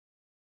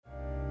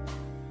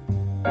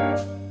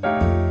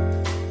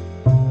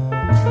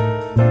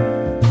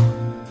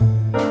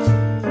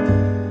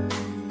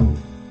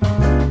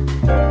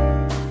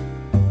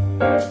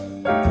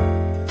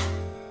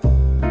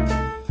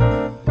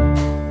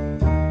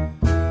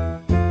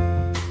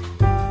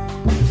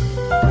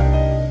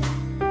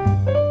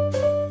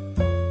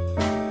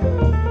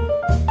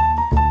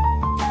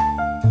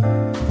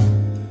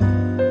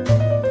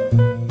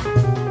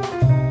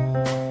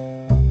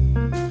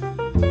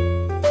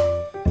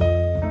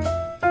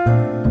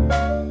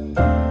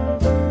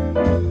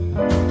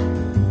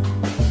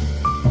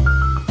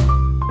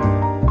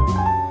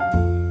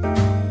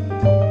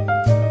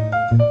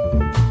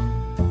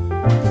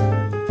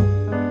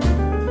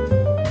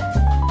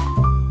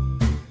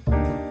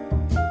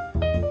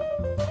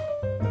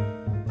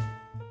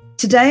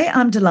Today,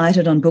 I'm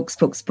delighted on Books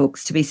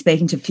to be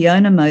speaking to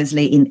Fiona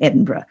Mozley in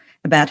Edinburgh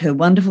about her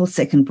wonderful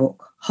second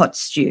book, Hot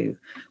Stew,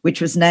 which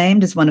was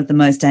named as one of the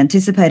most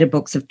anticipated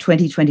books of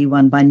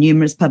 2021 by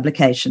numerous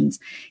publications,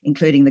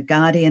 including The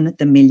Guardian,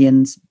 The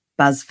Millions,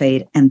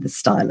 BuzzFeed and The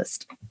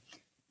Stylist.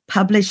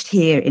 Published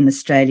here in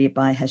Australia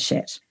by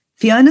Hachette.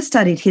 Fiona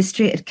studied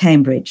history at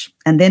Cambridge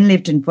and then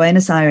lived in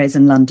Buenos Aires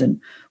and London,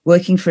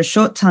 working for a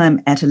short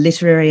time at a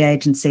literary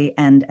agency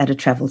and at a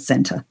travel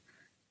centre.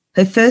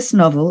 Her first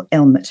novel,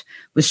 Elmet,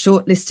 was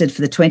shortlisted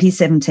for the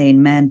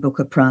 2017 Man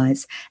Booker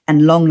Prize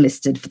and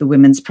longlisted for the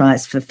Women's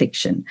Prize for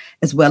Fiction,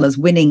 as well as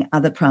winning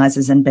other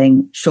prizes and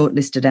being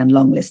shortlisted and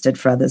longlisted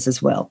for others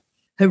as well.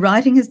 Her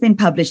writing has been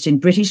published in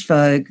British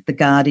Vogue, The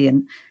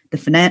Guardian, The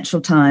Financial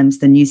Times,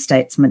 The New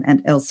Statesman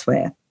and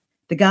elsewhere.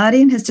 The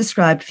Guardian has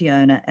described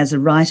Fiona as a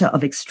writer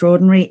of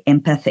extraordinary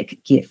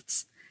empathic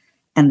gifts,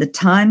 and the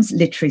Times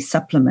Literary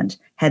Supplement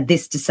had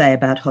this to say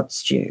about Hot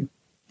Stew.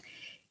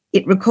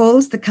 It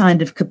recalls the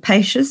kind of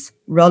capacious,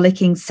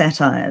 rollicking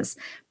satires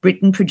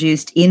Britain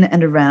produced in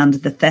and around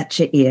the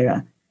Thatcher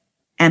era.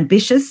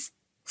 Ambitious,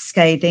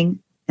 scathing,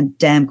 and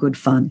damn good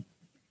fun.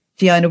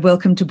 Fiona,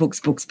 welcome to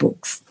Books.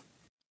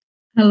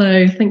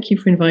 Hello, thank you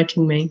for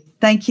inviting me.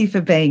 Thank you for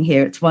being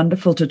here. It's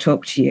wonderful to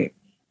talk to you.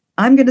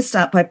 I'm going to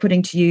start by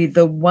putting to you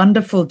the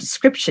wonderful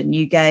description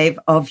you gave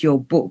of your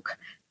book,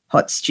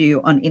 Hot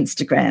Stew, on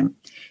Instagram.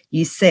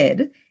 You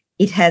said,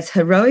 it has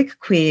heroic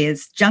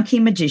queers, junkie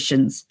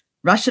magicians,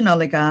 Russian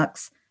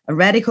oligarchs, a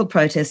radical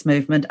protest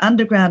movement,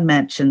 underground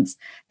mansions,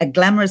 a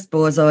glamorous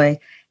borzoi,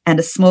 and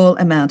a small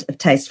amount of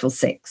tasteful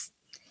sex.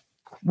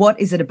 What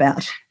is it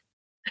about?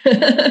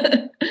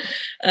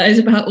 It's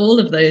about all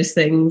of those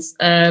things.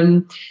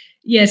 So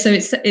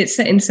it's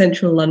set in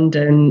central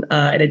London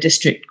in a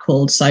district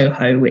called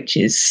Soho, which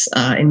is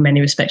in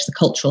many respects the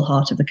cultural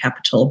heart of the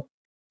capital,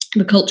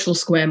 the cultural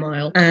square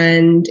mile.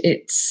 And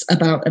it's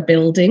about a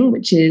building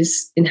which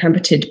is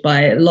inhabited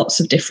by lots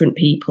of different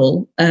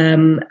people,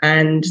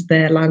 and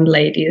their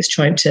landlady is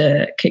trying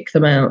to kick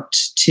them out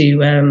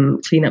to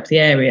clean up the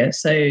area.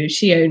 So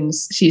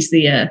she's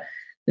the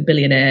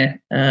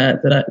billionaire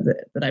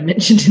that I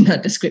mentioned in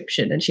that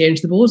description, and she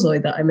owns the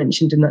borzoi that I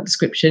mentioned in that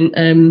description.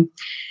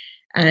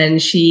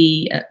 And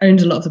she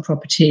owns a lot of the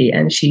property,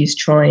 and she's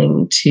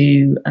trying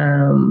to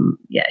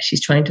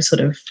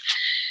sort of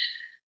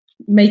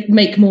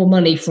make more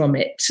money from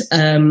it.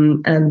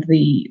 And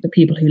the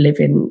people who live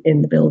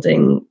in the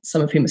building,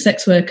 some of whom are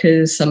sex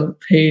workers, some of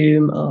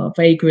whom are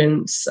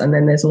vagrants, and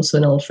then there's also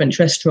an old French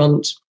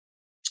restaurant.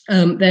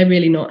 They're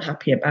really not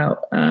happy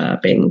about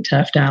being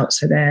turfed out,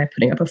 so they're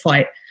putting up a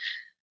fight.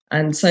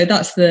 And so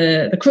that's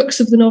the crux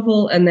of the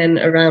novel. And then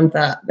around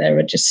that, there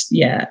are just,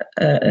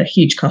 a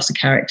huge cast of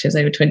characters,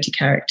 over 20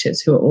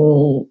 characters, who are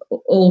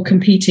all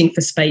competing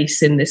for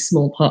space in this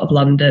small part of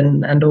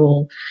London, and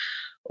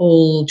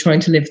all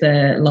trying to live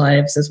their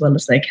lives as well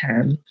as they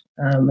can.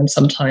 And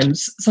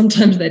sometimes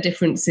their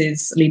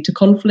differences lead to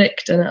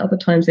conflict, and at other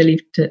times they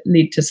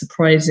lead to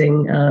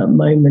surprising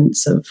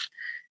moments of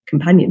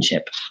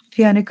companionship.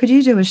 Fiona, could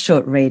you do a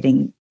short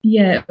reading?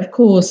 Yeah, of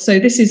course. So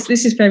this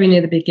is very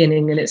near the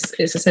beginning, and it's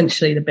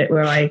essentially the bit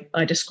where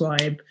I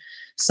describe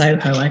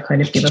Soho. I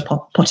kind of give a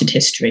potted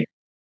history.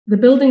 The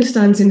building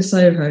stands in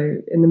Soho,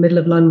 in the middle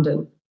of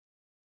London.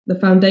 The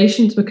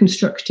foundations were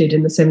constructed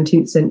in the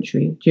 17th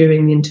century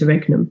during the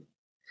interregnum,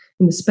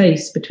 in the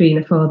space between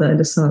a father and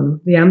a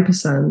son, the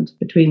ampersand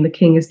between the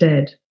king is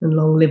dead and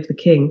long live the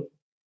king.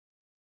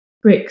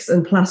 Bricks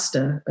and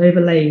plaster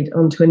overlaid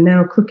onto a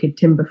now crooked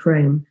timber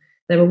frame.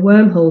 There were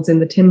wormholes in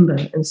the timber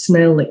and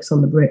snail licks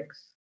on the bricks.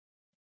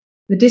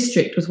 The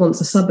district was once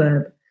a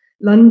suburb.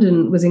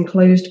 London was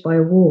enclosed by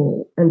a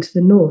wall, and to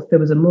the north there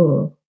was a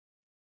moor.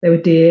 There were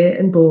deer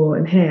and boar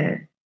and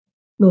hare.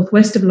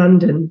 Northwest of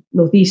London,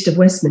 northeast of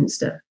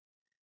Westminster,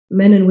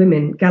 men and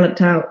women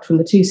galloped out from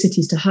the two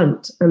cities to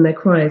hunt, and their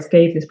cries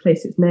gave this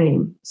place its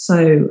name.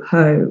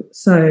 So-ho,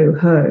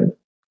 so-ho.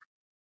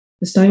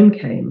 The stone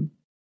came.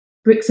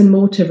 Bricks and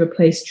mortar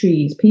replaced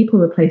trees. People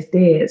replaced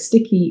deer.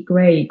 Sticky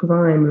grey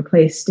grime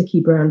replaced sticky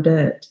brown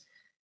dirt.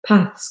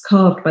 Paths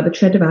carved by the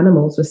tread of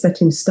animals were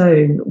set in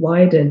stone,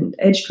 widened,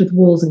 edged with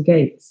walls and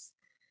gates.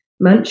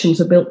 Mansions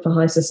were built for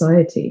high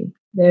society.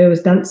 There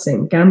was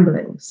dancing,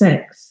 gambling,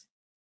 sex.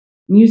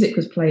 Music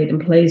was played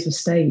and plays were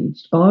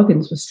staged.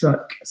 Bargains were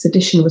struck.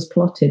 Sedition was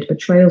plotted.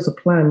 Betrayals were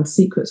planned.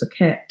 Secrets were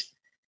kept.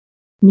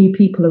 New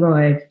people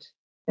arrived.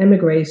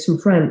 Emigres from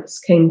France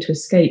came to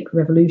escape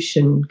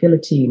revolution,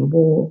 guillotine,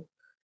 war.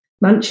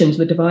 Mansions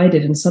were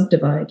divided and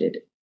subdivided.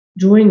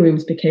 Drawing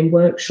rooms became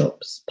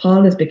workshops.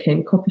 Parlours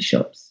became coffee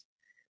shops.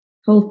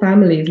 Whole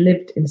families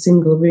lived in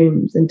single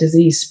rooms and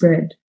disease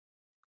spread.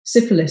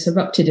 Syphilis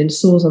erupted in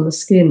sores on the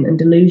skin and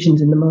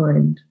delusions in the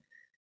mind.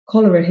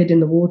 Cholera hid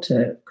in the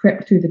water,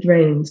 crept through the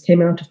drains, came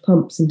out of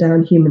pumps and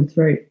down human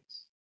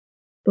throats.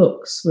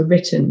 Books were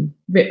written,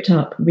 ripped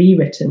up,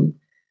 rewritten.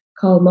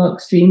 Karl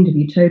Marx dreamed of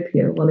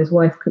utopia while his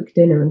wife cooked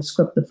dinner and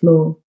scrubbed the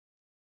floor.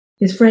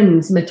 His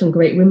friends met on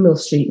Great Windmill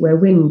Street, where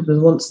wind was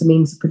once the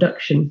means of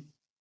production.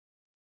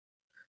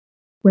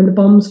 When the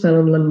bombs fell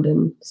on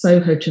London,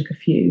 Soho took a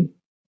few.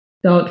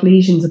 Dark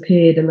lesions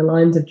appeared in the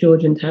lines of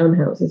Georgian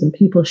townhouses, and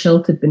people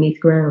sheltered beneath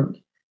ground.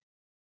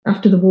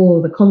 After the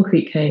war, the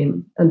concrete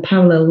came, and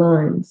parallel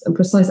lines, and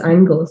precise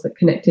angles that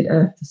connected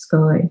earth to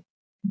sky.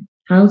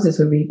 Houses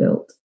were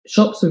rebuilt,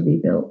 shops were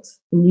rebuilt,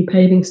 and new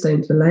paving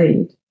stones were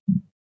laid.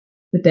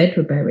 The dead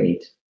were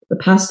buried. The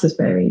past was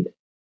buried.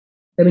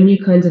 There were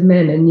new kinds of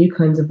men and new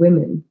kinds of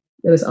women.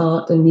 There was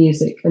art and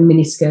music and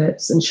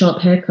miniskirts and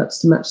sharp haircuts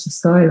to match the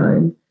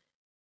skyline.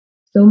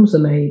 Films were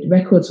made,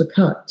 records were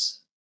cut.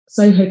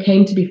 Soho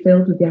came to be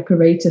filled with the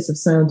apparatus of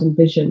sound and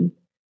vision.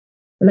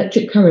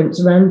 Electric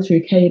currents ran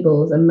through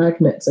cables and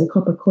magnets and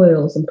copper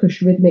coils and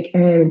pushed rhythmic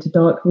air into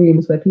dark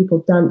rooms where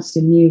people danced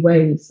in new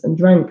ways and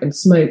drank and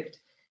smoked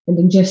and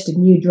ingested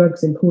new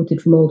drugs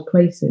imported from old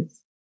places.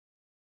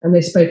 And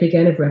they spoke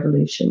again of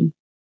revolution.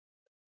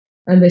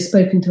 And they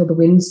spoke until the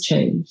winds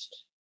changed.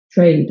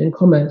 Trade and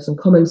commerce and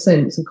common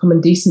sense and common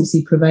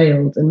decency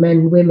prevailed, and men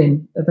and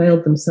women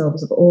availed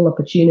themselves of all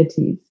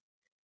opportunities.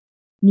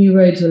 New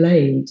roads were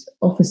laid,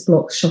 office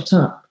blocks shot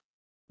up,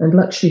 and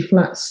luxury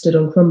flats stood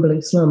on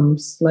crumbling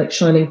slums like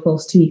shining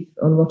false teeth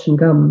on rotten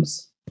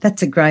gums.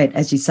 That's a great,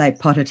 as you say,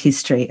 potted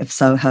history of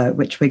Soho,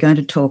 which we're going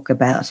to talk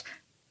about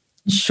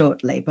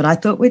shortly. But I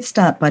thought we'd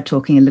start by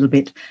talking a little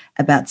bit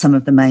about some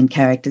of the main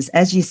characters.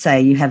 As you say,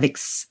 you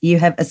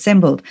have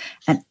assembled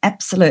an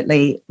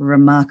absolutely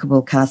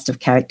remarkable cast of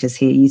characters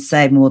here. You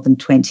say more than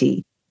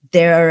 20.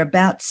 There are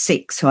about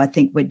 6 who I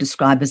think we'd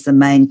describe as the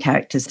main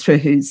characters through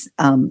whose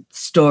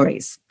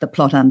stories the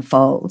plot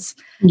unfolds.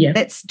 Yeah.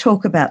 Let's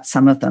talk about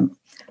some of them.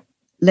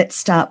 Let's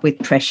start with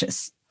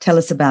Precious. Tell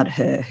us about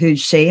her. Who's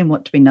she and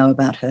what do we know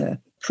about her?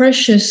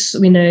 Precious,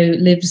 we know,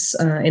 lives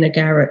in a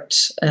garret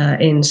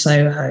in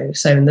Soho,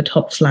 so in the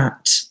top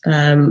flat.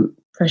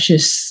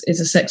 Precious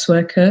is a sex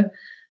worker,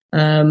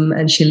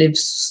 and she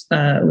lives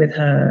with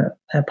her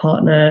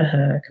partner,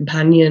 her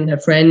companion, her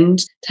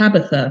friend,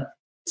 Tabitha.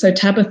 So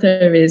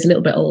Tabitha is a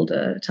little bit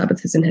older.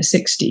 Tabitha's in her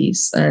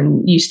 60s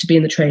and used to be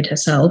in the trade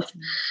herself,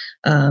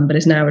 but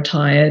is now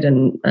retired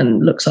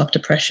and looks after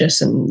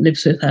Precious and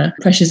lives with her.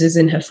 Precious is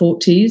in her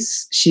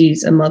 40s.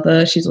 She's a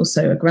mother. She's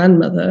also a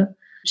grandmother.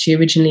 She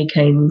originally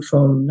came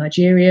from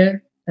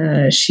Nigeria.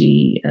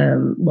 She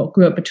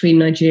grew up between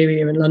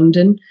Nigeria and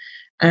London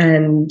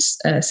and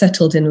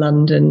settled in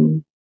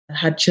London,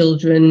 had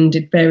children,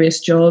 did various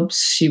jobs.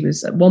 She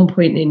was at one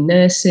point in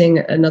nursing.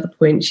 At another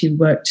point, she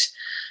worked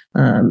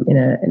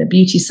in a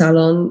beauty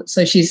salon.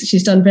 So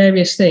she's done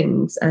various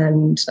things,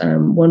 and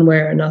one way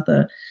or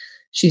another,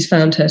 she's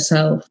found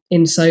herself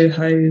in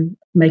Soho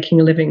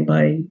making a living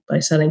by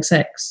selling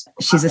sex.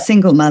 She's a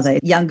single mother.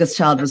 Youngest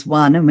child was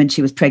 1, and when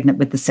she was pregnant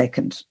with the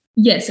second.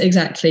 Yes,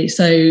 exactly.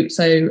 So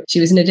she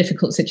was in a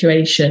difficult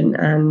situation,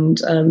 and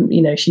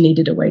she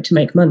needed a way to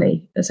make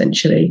money,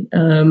 essentially,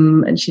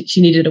 and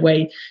she needed a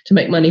way to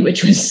make money,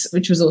 which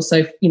was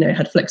also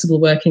had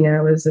flexible working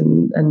hours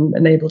and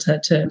enabled her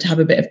to have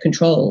a bit of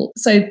control.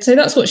 So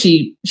that's what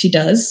she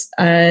does,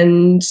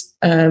 and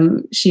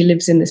she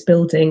lives in this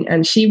building,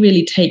 and she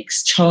really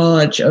takes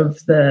charge of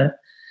the,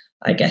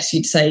 I guess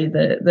you'd say,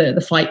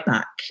 the fight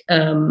back.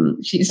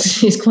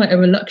 She's quite a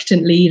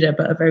reluctant leader,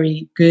 but a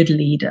very good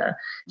leader.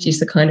 She's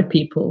the kind of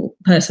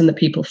person that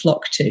people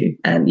flock to,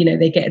 and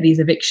they get these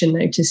eviction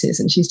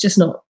notices, and she's just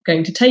not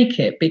going to take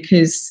it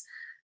because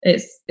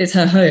it's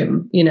her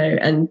home,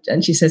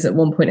 And she says at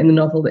one point in the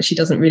novel that she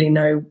doesn't really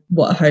know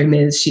what a home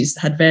is. She's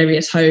had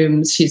various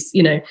homes. She's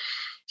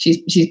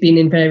been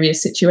in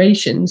various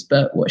situations,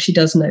 but what she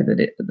does know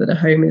that a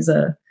home is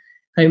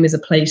a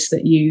place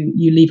that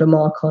you leave a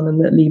mark on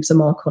and that leaves a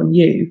mark on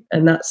you.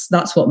 And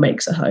that's what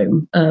makes a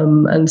home.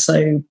 And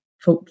so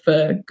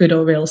for good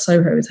or ill,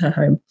 Soho is her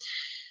home.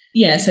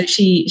 Yeah, so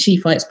she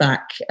fights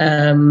back.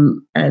 I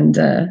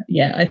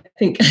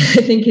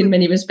think in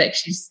many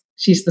respects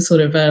she's the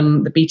sort of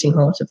the beating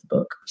heart of the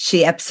book.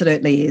 She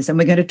absolutely is. And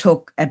we're going to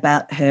talk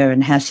about her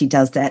and how she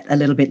does that a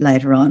little bit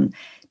later on.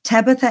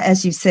 Tabitha,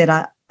 as you said,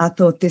 I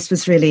thought this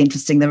was really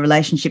interesting, the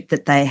relationship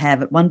that they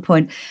have. At one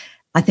point,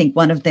 I think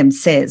one of them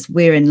says,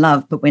 "We're in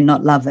love, but we're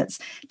not lovers."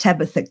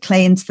 Tabitha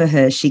cleans for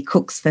her, she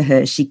cooks for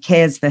her, she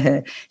cares for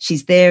her.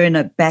 She's there in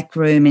a back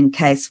room in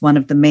case one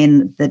of the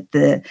men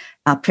that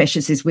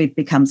Precious is with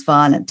becomes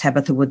violent.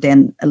 Tabitha would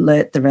then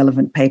alert the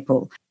relevant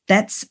people.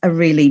 That's a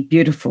really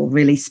beautiful,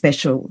 really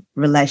special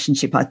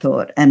relationship, I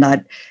thought. And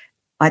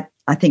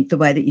I think the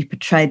way that you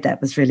portrayed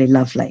that was really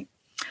lovely.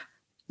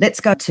 Let's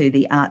go to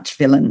the arch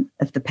villain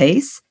of the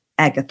piece,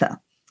 Agatha.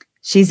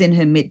 She's in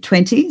her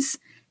mid-20s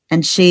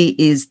and she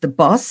is the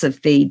boss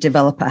of the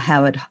developer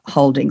Howard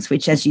Holdings,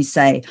 which, as you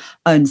say,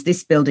 owns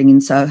this building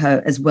in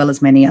Soho as well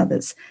as many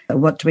others.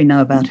 What do we know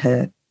about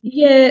her?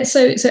 Yeah,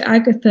 so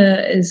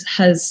Agatha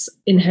has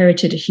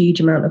inherited a huge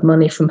amount of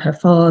money from her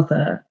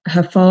father.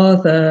 Her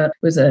father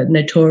was a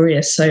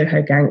notorious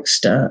Soho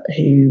gangster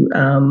who,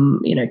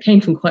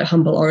 came from quite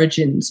humble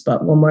origins,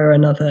 but one way or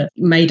another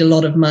made a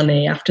lot of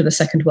money after the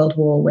Second World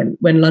War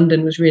when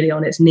London was really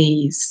on its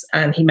knees,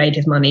 and he made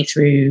his money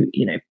through,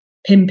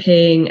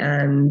 pimping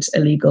and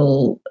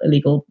illegal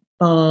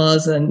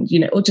bars and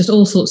just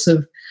all sorts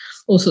of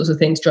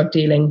things, drug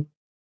dealing,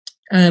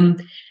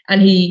 and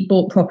he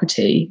bought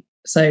property.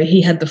 So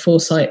he had the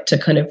foresight to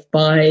kind of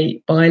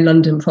buy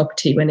London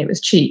property when it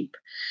was cheap.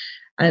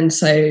 And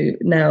so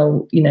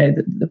now,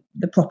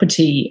 the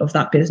property of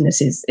that business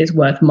is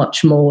worth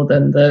much more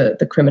than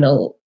the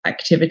criminal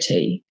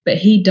activity. But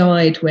he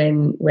died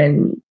when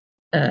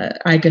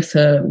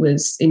Agatha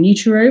was in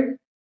utero.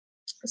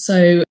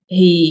 So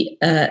he,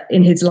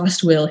 in his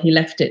last will, he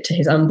left it to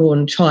his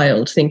unborn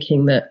child,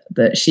 thinking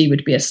that she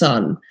would be a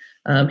son.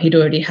 He'd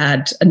already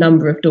had a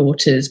number of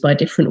daughters by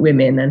different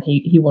women, and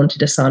he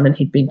wanted a son, and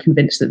he'd been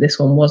convinced that this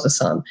one was a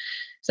son.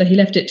 So he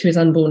left it to his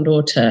unborn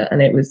daughter,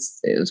 and it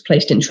was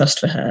placed in trust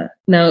for her.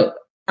 Now,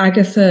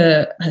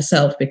 Agatha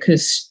herself,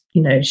 because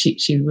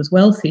she was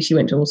wealthy, she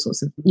went to all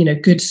sorts of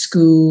good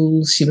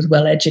schools. She was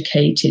well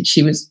educated.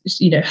 She was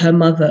her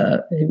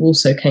mother, who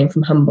also came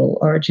from humble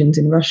origins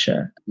in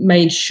Russia,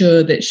 made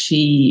sure that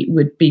she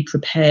would be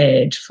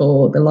prepared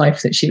for the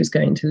life that she was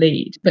going to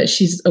lead. But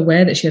she's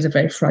aware that she has a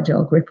very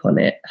fragile grip on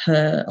it.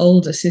 Her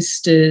older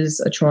sisters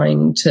are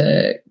trying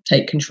to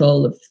take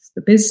control of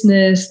the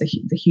business,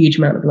 the huge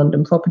amount of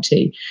London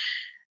property.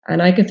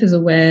 And Agatha's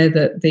aware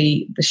that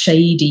the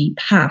shady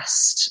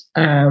past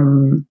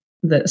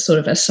that's sort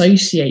of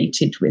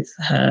associated with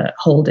her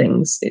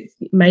holdings, it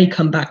may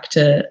come back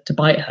to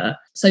bite her.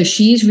 So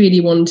she's really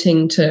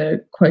wanting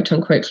to, quote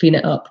unquote, clean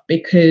it up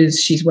because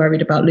she's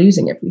worried about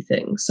losing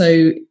everything.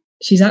 So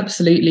she's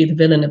absolutely the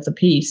villain of the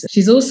piece.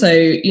 She's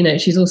also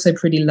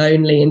pretty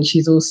lonely, and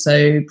she's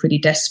also pretty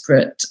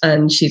desperate,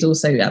 and she's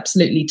also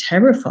absolutely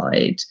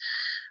terrified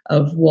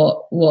of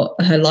what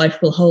her life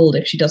will hold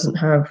if she doesn't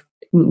have,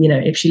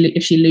 if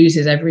she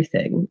loses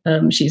everything.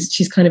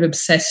 She's kind of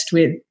obsessed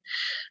with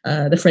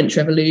the French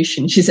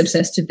Revolution. She's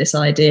obsessed with this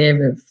idea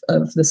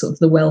of the sort of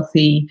the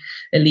wealthy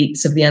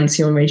elites of the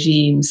Ancien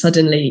Regime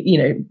suddenly,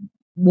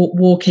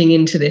 walking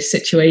into this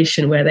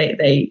situation where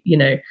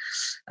they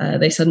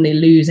suddenly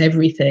lose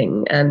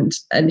everything, and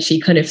she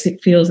kind of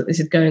feels that this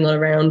is going on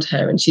around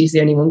her, and she's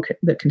the only one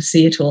that can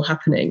see it all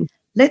happening.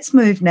 Let's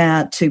move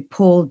now to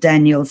Paul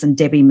Daniels and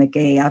Debbie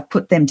McGee. I've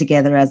put them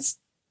together as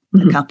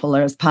a couple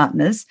or as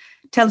partners.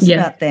 Tell us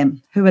about them.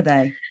 Who are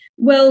they?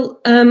 Well,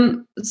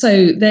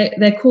 so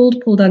they're called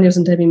Paul Daniels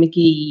and Debbie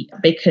McGee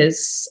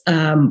because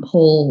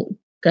Paul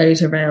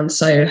goes around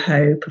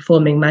Soho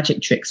performing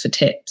magic tricks for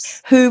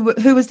tips. Who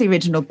was the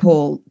original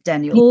Paul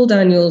Daniels? Paul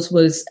Daniels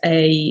was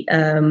a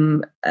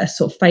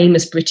sort of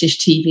famous British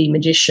TV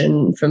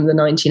magician from the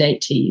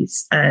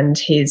 1980s, and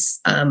his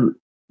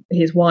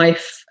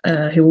wife,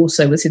 who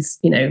also was his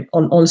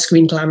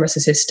on-screen glamorous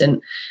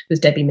assistant, was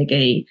Debbie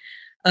McGee.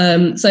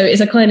 So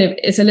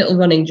it's a little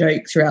running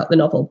joke throughout the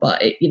novel,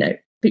 but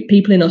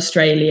people in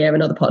Australia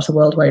and other parts of the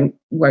world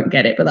won't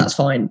get it, but that's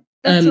fine.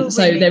 So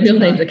their real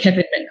names are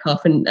Kevin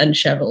Metcalf and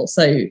Cheryl.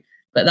 So,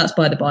 but that's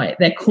by the by.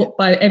 They're called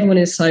by everyone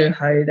in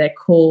Soho. They're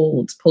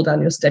called Paul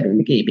Daniels, Debbie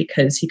McGee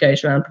because he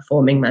goes around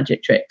performing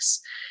magic tricks.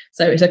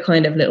 So it's a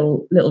kind of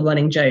little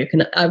running joke,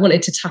 and I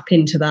wanted to tap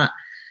into that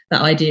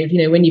idea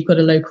of when you've got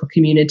a local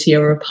community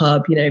or a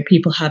pub,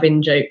 people have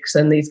in jokes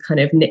and these kind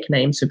of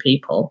nicknames for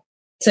people.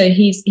 So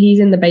he's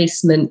in the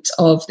basement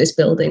of this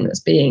building that's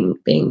being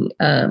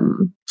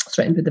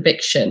threatened with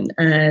eviction,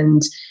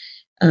 and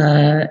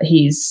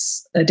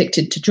he's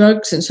addicted to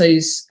drugs, and so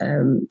is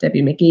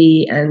Debbie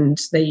McGee, and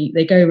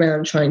they go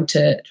around trying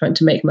to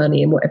make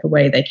money in whatever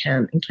way they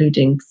can,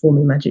 including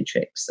performing magic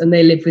tricks. And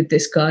they live with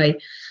this guy.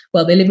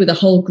 Well, they live with a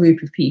whole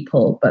group of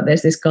people, but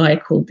there's this guy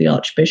called the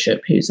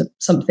Archbishop who's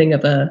something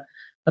of a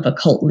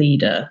cult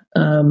leader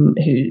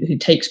who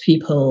takes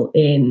people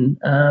in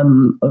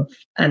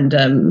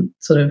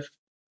sort of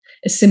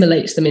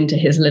assimilates them into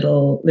his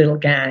little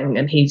gang,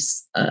 and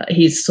he's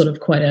sort of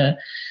quite a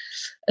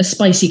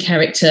spicy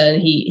character,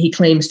 and he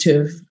claims to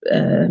have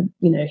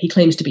he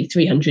claims to be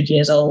 300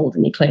 years old,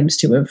 and he claims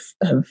to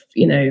have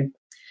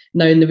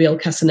known the real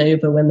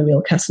Casanova when the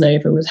real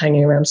Casanova was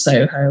hanging around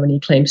Soho, and he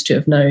claims to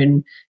have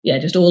known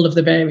just all of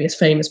the various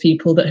famous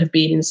people that have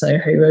been in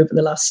Soho over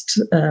the last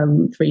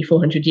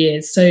 300-400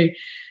 years. So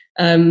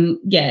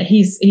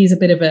he's a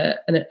bit of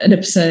an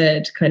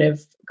absurd kind of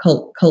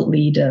cult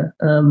leader,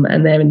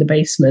 and they're in the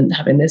basement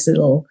having this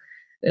little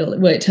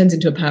it turns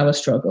into a power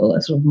struggle,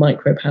 a sort of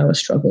micro power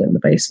struggle in the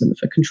basement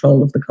for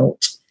control of the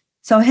cult.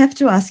 So I have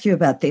to ask you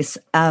about this.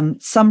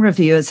 Some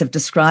reviewers have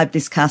described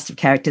this cast of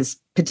characters,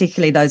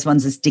 particularly those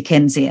ones, as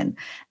Dickensian.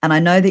 And I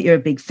know that you're a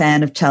big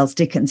fan of Charles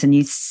Dickens, and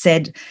you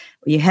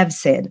have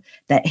said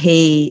that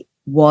he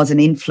was an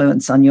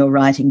influence on your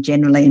writing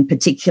generally, and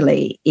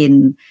particularly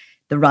in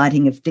the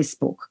writing of this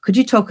book. Could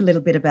you talk a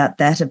little bit about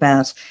that,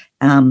 about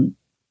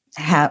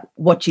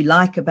what you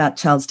like about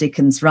Charles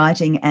Dickens'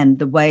 writing and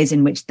the ways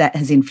in which that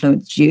has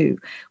influenced you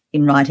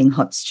in writing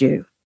Hot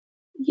Stew?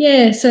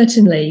 Yeah,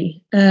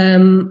 certainly.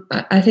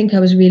 I think I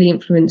was really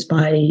influenced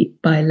by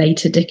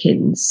later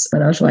Dickens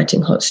when I was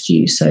writing Hot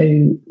Stew.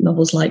 So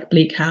novels like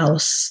Bleak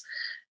House,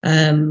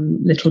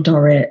 Little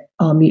Dorrit,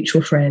 Our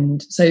Mutual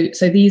Friend. So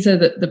these are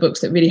the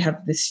books that really have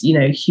this,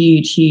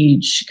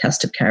 huge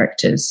cast of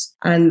characters,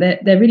 and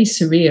they're really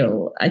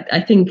surreal. I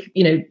think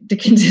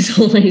Dickens is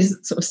always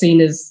sort of seen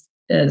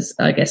as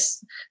I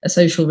guess a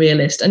social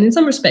realist, and in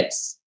some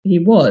respects he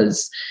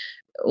was.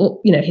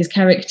 His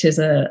characters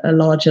are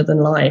larger than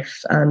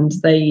life, and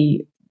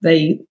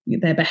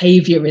their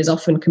behavior is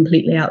often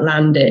completely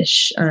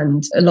outlandish,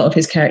 and a lot of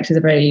his characters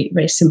are very,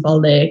 very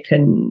symbolic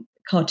and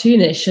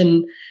cartoonish,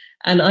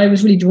 and I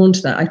was really drawn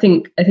to that. I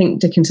think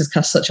Dickens has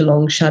cast such a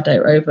long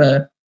shadow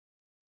over,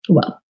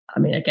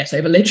 I guess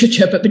over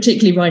literature, but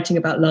particularly writing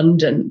about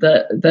London,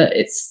 that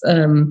it's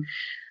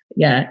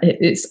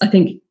it's I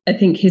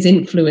think his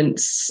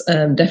influence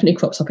definitely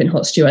crops up in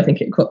Hot Stew. I think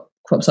it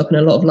crops up in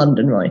a lot of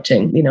London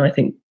writing. I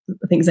think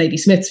Zadie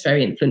Smith's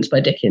very influenced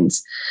by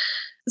Dickens.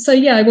 So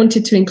yeah, I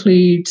wanted to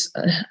include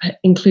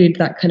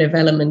that kind of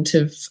element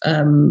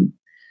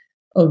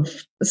of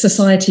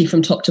society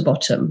from top to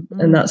bottom,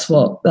 and that's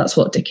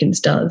what Dickens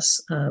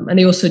does. And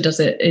he also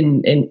does it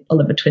in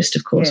Oliver Twist,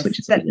 of course, yes, which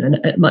is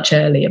a much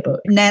earlier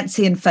book.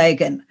 Nancy and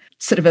Fagin,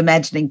 sort of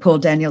imagining Paul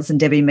Daniels and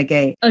Debbie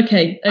McGee.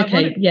 Okay,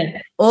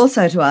 yeah.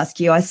 Also to ask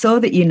you, I saw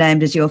that you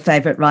named as your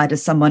favourite writer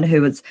someone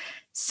who was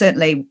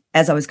certainly,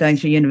 as I was going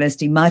through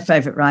university, my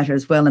favourite writer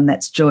as well, and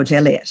that's George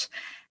Eliot.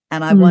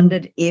 And I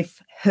wondered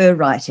if her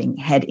writing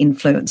had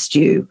influenced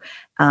you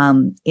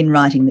in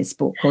writing this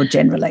book, or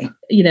generally.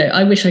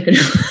 I wish I could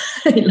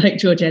like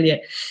George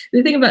Eliot.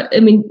 The thing about,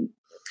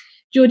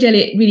 George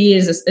Eliot really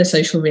is a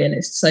social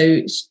realist.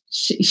 So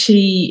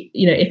she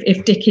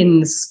if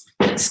Dickens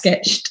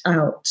sketched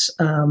out,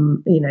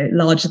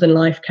 larger than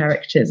life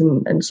characters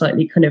and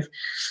slightly kind of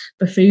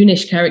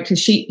buffoonish characters,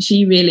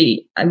 she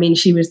really,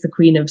 she was the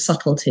queen of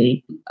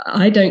subtlety.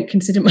 I don't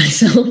consider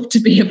myself to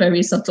be a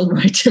very subtle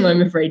writer,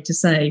 I'm afraid to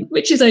say,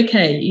 which is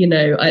okay.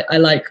 I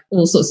like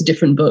all sorts of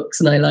different books,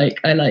 and I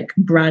like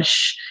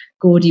brash,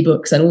 gaudy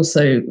books, and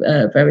also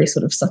very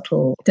sort of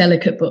subtle,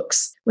 delicate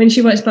books. When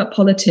she writes about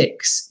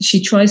politics,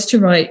 she tries to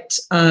write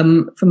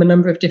from a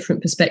number of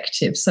different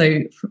perspectives. So,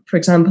 for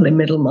example, in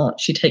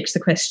Middlemarch, she takes the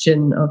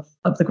question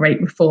of the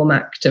Great Reform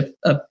Act of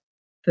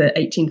the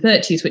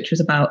 1830s, which was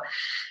about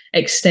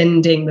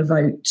extending the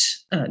vote,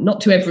 not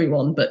to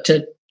everyone, but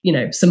to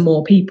some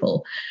more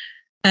people.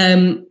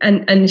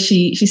 And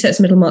she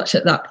sets Middlemarch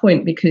at that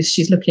point because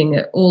she's looking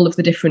at all of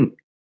the different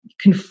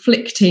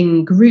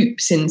conflicting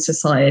groups in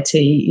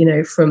society,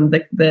 from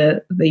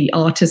the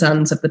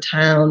artisans of the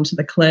town to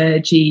the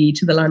clergy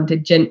to the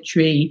landed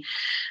gentry,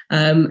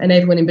 and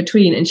everyone in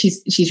between. And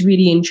she's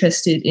really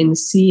interested in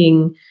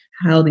seeing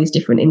how these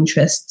different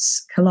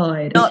interests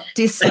collide. Not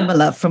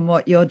dissimilar from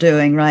what you're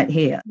doing right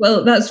here.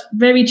 Well, that's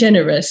very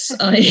generous.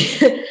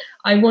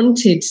 I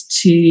wanted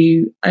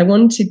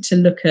to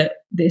look at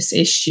this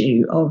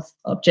issue of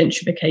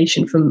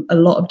gentrification from a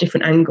lot of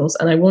different angles,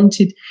 and I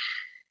wanted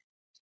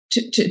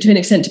to an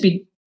extent to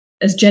be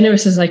as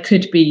generous as I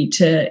could be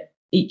to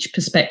each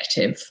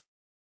perspective.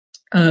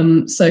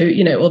 So,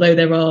 although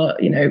there are,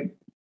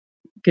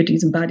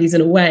 goodies and baddies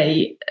in a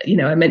way,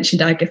 I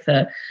mentioned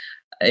Agatha.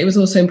 It was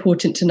also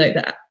important to note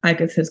that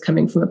Agatha's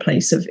coming from a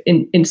place of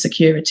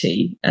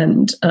insecurity,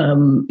 and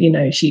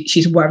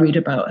she's worried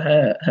about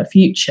her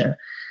future.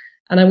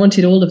 And I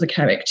wanted all of the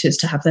characters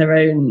to have their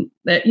own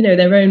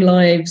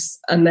lives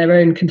and their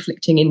own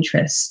conflicting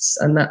interests,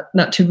 and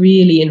that to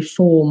really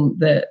inform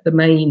the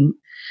main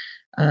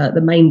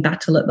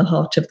battle at the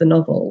heart of the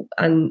novel.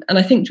 And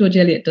I think George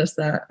Eliot does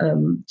that.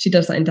 She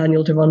does that in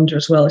Daniel Deronda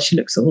as well. She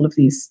looks at all of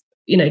these,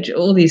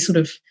 all these sort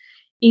of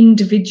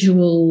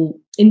individual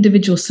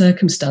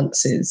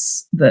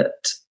circumstances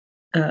that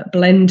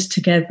blend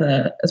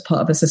together as part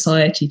of a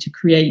society to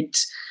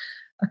create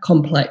a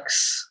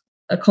complex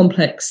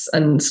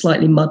and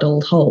slightly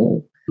muddled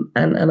whole.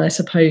 And I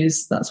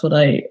suppose that's what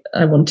I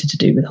wanted to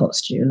do with Hot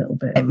Stew a little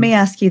bit. Let me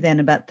ask you then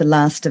about the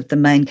last of the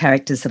main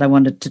characters that I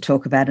wanted to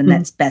talk about, and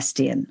that's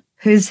Bastien.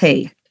 Who's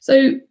he?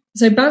 So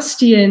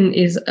Bastien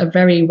is a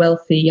very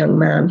wealthy young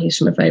man. He's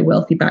from a very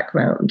wealthy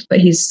background, but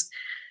he's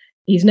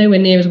nowhere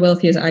near as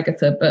wealthy as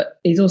Agatha, but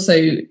he's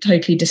also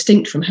totally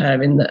distinct from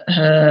her in that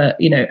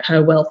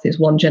her wealth is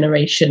one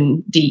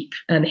generation deep,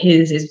 and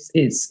his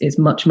is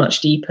much,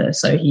 much deeper.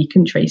 So he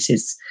can trace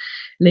his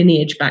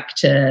lineage back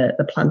to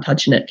the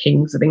Plantagenet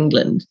kings of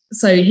England.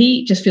 So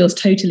he just feels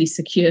totally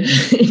secure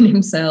in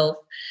himself.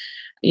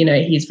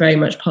 he's very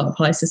much part of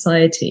high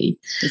society.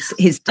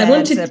 His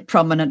dad's a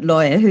prominent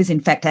lawyer who's in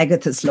fact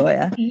Agatha's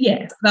lawyer.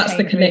 Yes, that's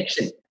the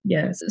connection.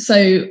 Yes.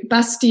 So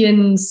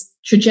Bastian's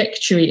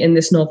trajectory in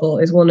this novel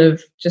is one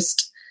of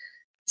just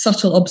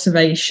subtle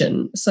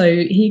observation. So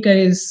he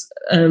goes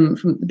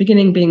from the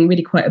beginning being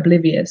really quite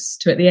oblivious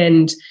to at the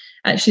end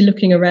actually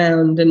looking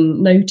around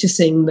and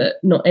noticing that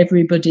not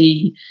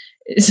everybody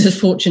is as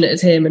fortunate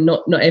as him, and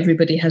not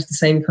everybody has the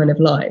same kind of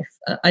life.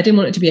 I didn't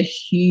want it to be a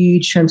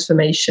huge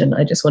transformation.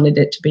 I just wanted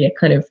it to be a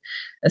kind of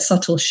a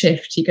subtle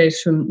shift. He goes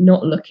from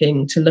not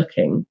looking to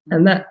looking,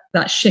 and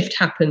that shift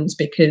happens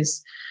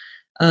because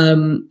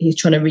he's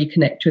trying to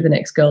reconnect with an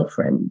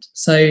ex-girlfriend.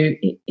 So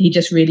he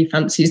just really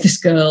fancies this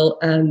girl,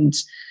 and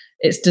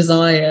it's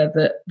desire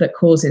that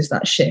causes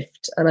that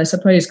shift. And I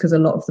suppose because a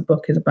lot of the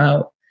book is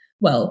about,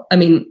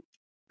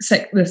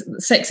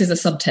 sex is a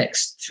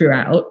subtext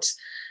throughout.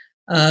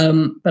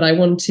 But I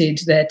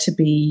wanted there to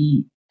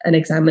be an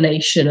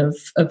examination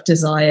of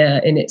desire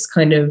in its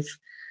kind of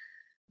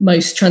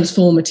most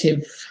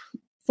transformative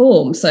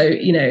form. So,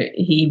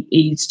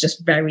 he's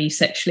just very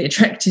sexually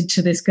attracted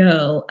to this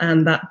girl,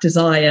 and that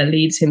desire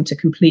leads him to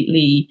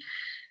completely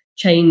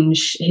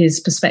change his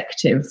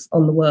perspective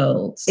on the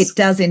world. It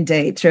does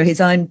indeed. Through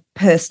his own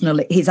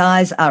his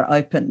eyes are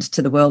opened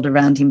to the world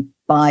around him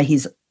by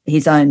his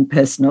own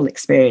personal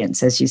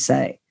experience, as you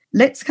say.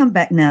 Let's come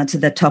back now to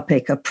the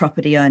topic of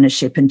property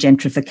ownership and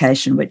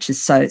gentrification, which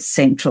is so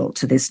central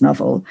to this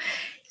novel.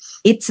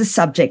 It's a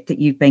subject that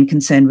you've been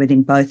concerned with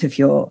in both of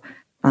your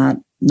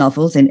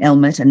novels, in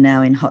Elmet and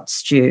now in Hot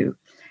Stew.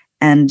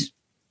 And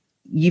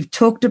you've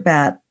talked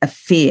about a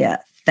fear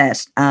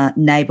that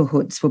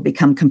neighbourhoods will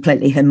become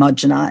completely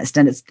homogenised.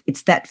 And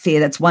it's that fear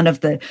that's one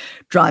of the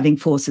driving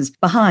forces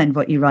behind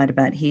what you write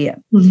about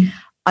here. Mm-hmm.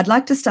 I'd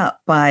like to start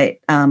by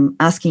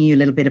asking you a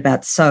little bit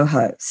about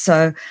Soho.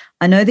 So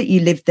I know that you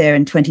lived there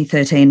in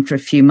 2013 for a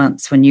few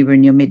months when you were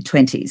in your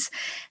mid-20s,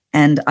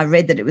 and I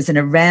read that it was in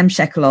a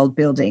ramshackle old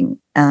building,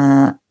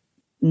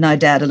 no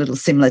doubt a little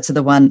similar to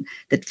the one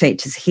that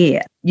features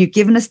here. You've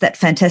given us that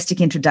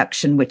fantastic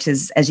introduction, which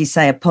is, as you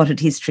say, a potted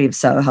history of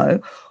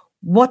Soho.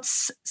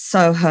 What's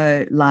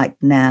Soho like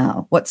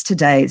now? What's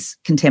today's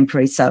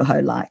contemporary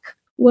Soho like?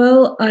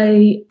 Well,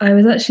 I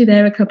was actually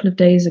there a couple of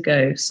days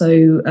ago,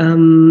 so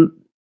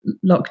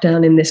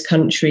lockdown in this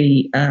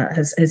country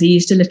has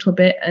eased a little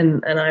bit,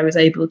 and I was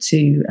able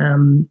to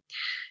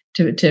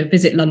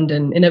visit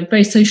London in a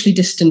very socially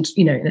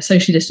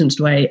distanced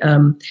way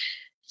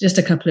just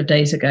a couple of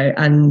days ago,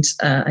 and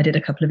I did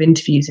a couple of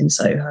interviews in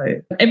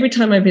Soho. Every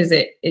time I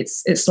visit,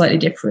 it's slightly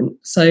different.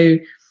 So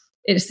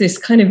it's this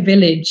kind of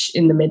village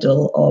in the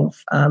middle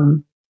of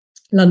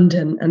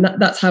London, and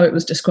that's how it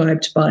was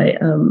described by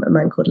a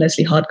man called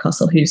Leslie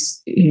Hardcastle,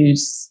 who's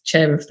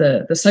chair of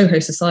the Soho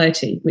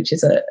Society, which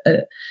is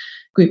a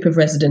group of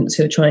residents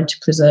who are trying to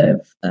preserve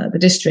the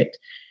district.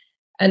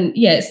 And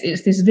yes,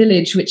 it's this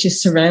village which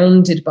is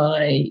surrounded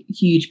by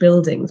huge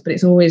buildings, but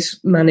it's always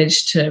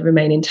managed to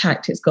remain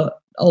intact. It's got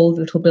old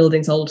little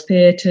buildings, old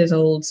theatres,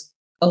 old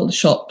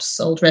shops,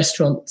 old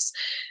restaurants,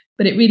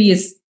 but it really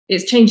is.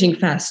 It's changing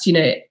fast.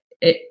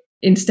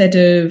 Instead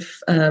of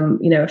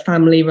a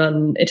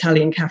family-run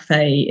Italian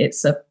cafe,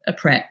 it's a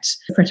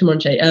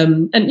pret-a-manger.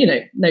 And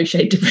no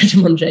shade to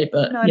pret-a-manger,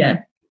 but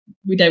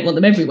we don't want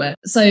them everywhere.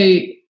 So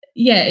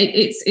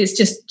it's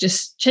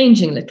just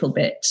changing a little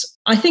bit.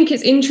 I think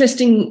it's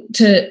interesting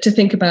to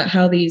think about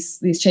how these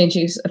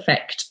changes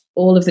affect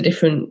all of the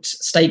different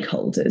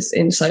stakeholders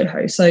in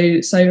Soho.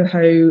 So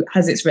Soho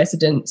has its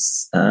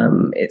residents.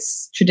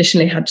 It's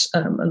traditionally had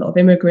a lot of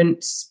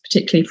immigrants,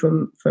 particularly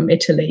from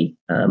Italy,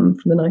 from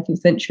the 19th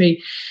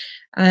century.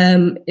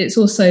 It's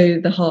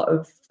also the heart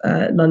of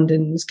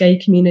London's gay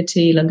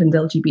community, London's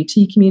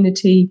LGBT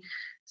community.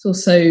 It's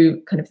also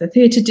kind of the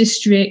theatre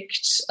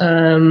district.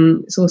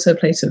 It's also a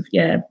place of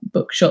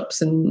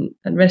bookshops and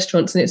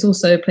restaurants, and it's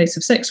also a place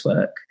of sex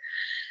work.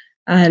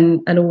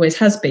 And always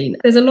has been.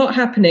 There's a lot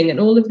happening, and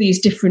all of these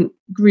different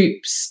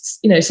groups,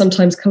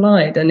 sometimes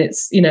collide, and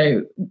it's,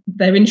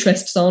 their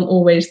interests aren't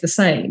always the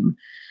same.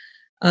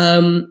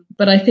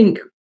 But I think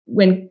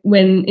when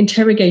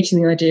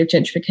interrogating the idea of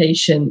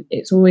gentrification,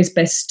 it's always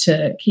best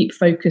to keep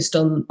focused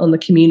on the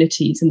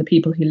communities and the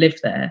people who live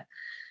there.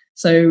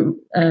 So,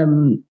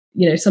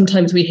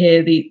 sometimes we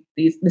hear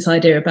this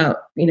idea about,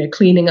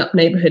 cleaning up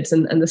neighbourhoods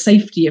and the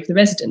safety of the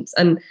residents,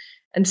 and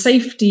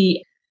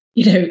safety.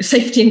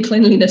 Safety and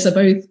cleanliness are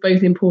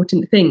both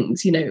important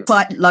things.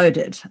 Quite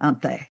loaded,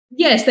 aren't they?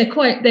 Yes, they're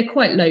quite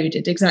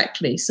loaded.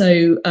 Exactly.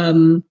 So,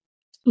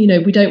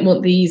 we don't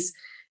want these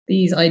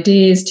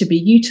ideas to be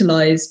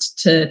utilised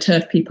to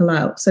turf people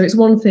out. So it's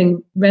one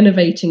thing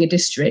renovating a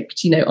district.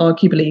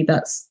 Arguably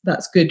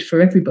that's good for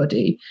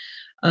everybody.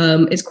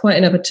 It's quite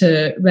another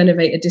to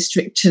renovate a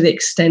district to the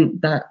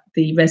extent that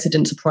the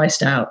residents are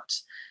priced out,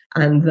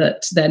 and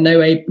that they're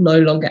no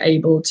longer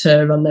able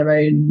to run their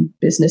own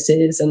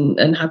businesses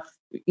and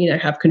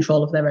have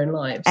control of their own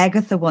lives.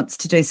 Agatha wants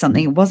to do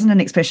something. It wasn't an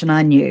expression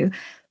I knew.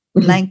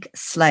 Blank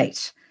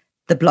slate,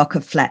 the block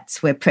of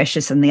flats where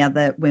Precious and the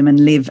other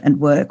women live and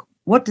work.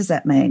 What does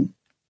that mean?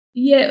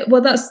 Yeah,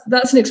 well,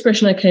 that's an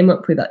expression I came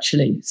up with,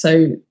 actually.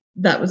 So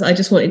I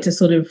just wanted to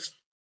sort of,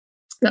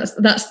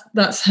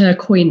 that's her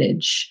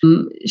coinage.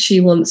 She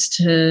wants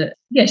to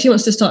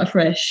start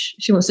afresh.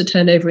 She wants to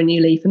turn over a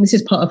new leaf, and this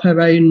is part of her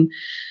own,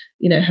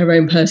 her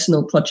own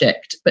personal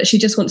project. But she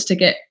just wants to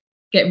get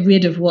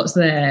rid of what's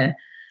there,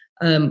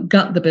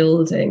 gut the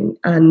building,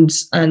 and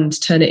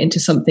turn it into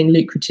something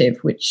lucrative,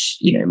 which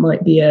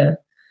might be a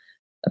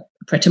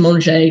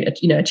pret-a-manger,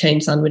 a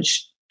chain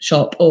sandwich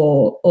shop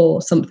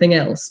or something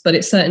else. But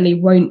it certainly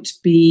won't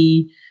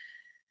be.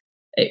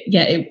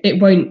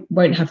 It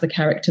won't have the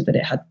character that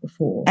it had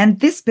before. And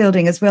this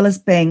building, as well as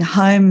being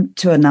home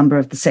to a number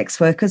of the sex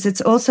workers, it's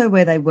also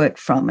where they work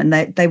from, and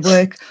they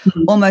work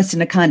almost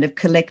in a kind of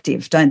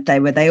collective, don't they,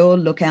 where they all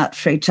look out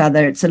for each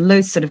other. It's a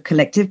loose sort of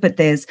collective, but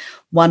there's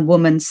one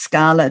woman,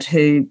 Scarlett,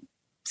 who's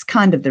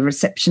kind of the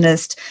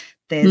receptionist.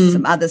 There's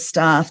some other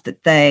staff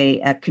that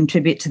they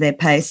contribute to their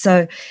pay.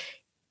 So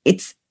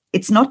it's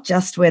not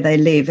just where they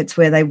live, it's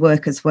where they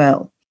work as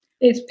well.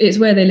 It's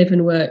where they live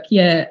and work,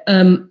 yeah.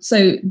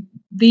 So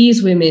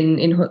these women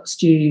in Hot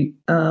Stew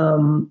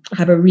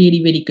have a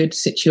really, really good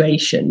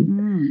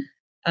situation.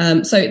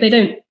 So they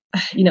don't,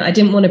 I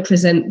didn't want to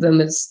present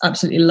them as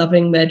absolutely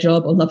loving their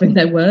job or loving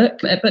their work,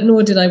 but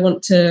nor did I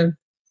want to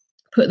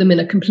put them in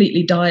a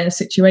completely dire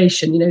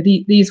situation.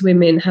 These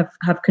women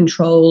have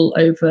control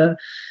over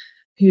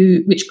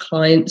which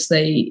clients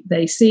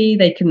they see.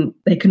 They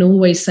can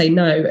always say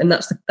no, and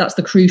that's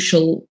the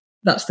crucial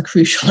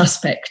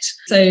aspect.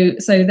 So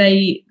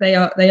they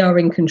are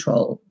in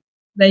control.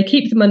 They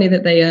keep the money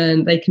that they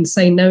earn. They can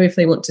say no if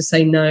they want to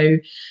say no.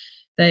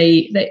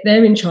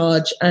 They're in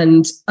charge,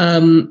 and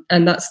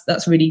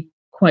that's really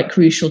quite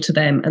crucial to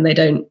them. And they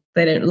don't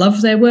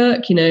love their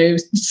work.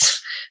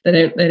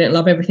 they don't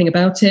love everything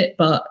about it.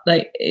 But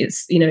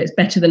it's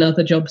better than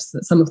other jobs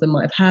that some of them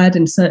might have had,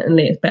 and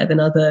certainly it's better than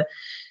other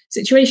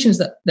situations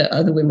that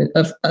other women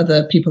of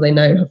other people they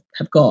know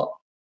have got.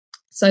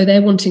 So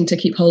they're wanting to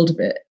keep hold of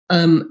it.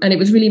 And it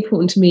was really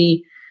important to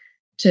me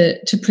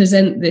to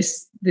present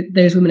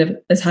those women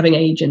as having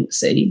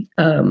agency,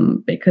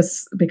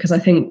 because I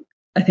think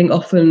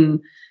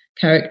often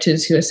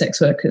characters who are sex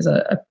workers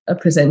are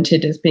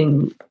presented as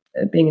being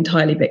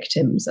entirely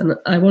victims. And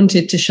I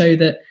wanted to show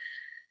that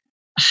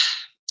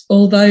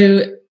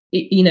although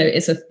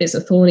it's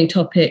a thorny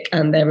topic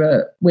and there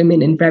are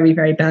women in very,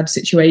 very bad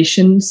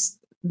situations,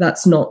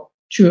 that's not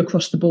true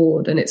across the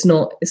board, and it's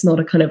not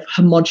a kind of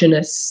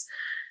homogenous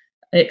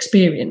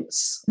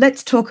experience.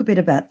 Let's talk a bit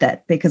about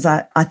that, because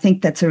I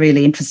think that's a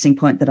really interesting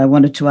point that I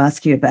wanted to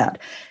ask you about.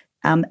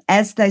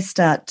 As they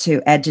start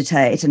to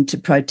agitate and to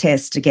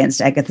protest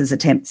against Agatha's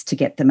attempts to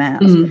get them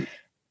out,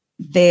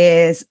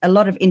 there's a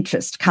lot of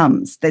interest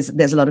comes. There's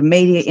a lot of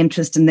media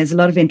interest, and there's a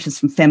lot of interest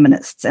from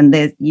feminists. And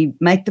you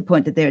make the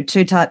point that there are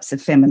two types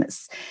of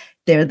feminists.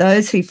 There are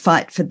those who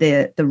fight for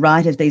the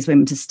right of these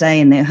women to stay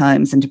in their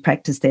homes and to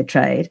practice their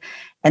trade.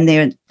 And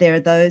there are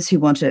those who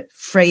want to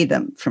free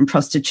them from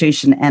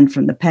prostitution and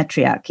from the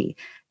patriarchy.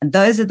 And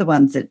those are the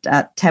ones that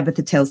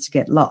Tabitha tells to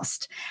get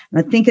lost.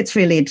 And I think it's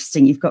really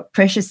interesting. You've got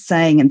Precious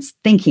saying and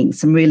thinking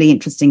some really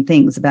interesting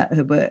things about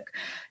her work.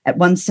 At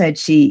one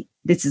stage,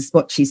 this is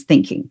what she's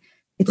thinking.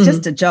 It's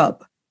just a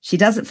job. She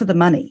does it for the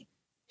money.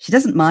 She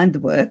doesn't mind the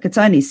work. It's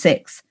only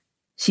sex.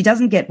 She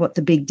doesn't get what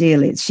the big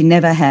deal is. She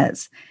never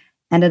has.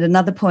 And at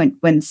another point,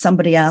 when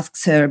somebody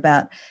asks her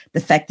about the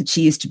fact that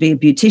she used to be a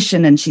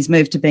beautician and she's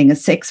moved to being a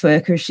sex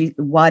worker,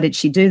 why did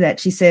she do that?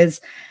 She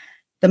says,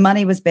 the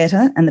money was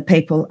better and the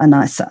people are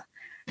nicer.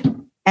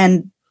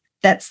 And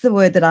that's the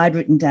word that I'd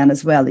written down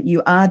as well, that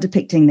you are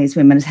depicting these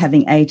women as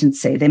having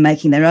agency. They're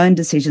making their own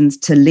decisions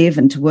to live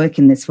and to work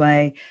in this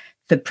way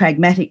for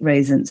pragmatic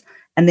reasons.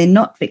 And they're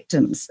not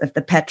victims of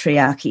the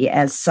patriarchy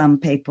as some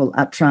people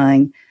are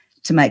trying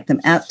to make them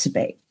out to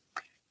be.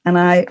 And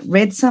I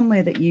read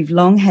somewhere that you've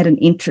long had an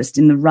interest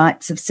in the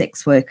rights of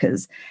sex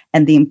workers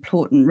and the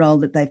important role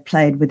that they've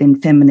played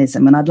within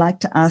feminism. And I'd like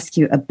to ask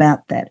you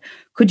about that.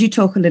 Could you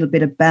talk a little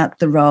bit about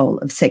the role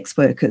of sex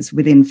workers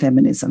within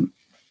feminism?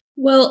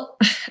 Well,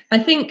 I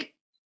think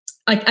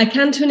I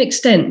can to an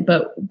extent,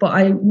 but what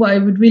I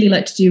would really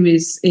like to do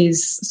is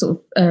sort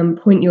of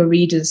point your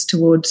readers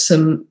towards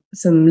some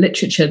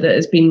literature that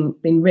has been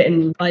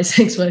written by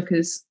sex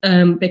workers,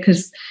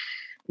 because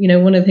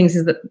one of the things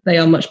is that they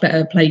are much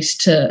better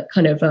placed to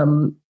kind of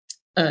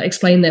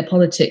explain their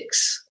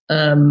politics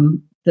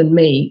than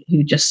me,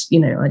 who just,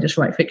 I just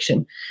write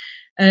fiction.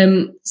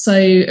 So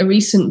a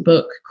recent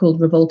book called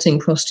Revolting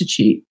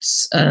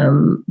Prostitutes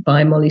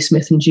by Molly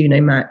Smith and Juno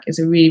Mack is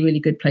a really, really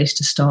good place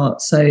to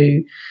start. So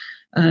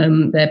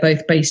they're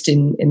both based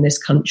in this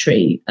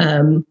country.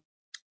 And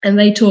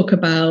they talk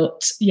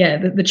about,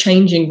 the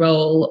changing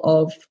role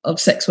of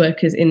sex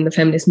workers in the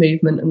feminist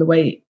movement, and the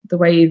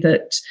way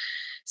that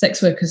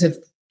sex workers have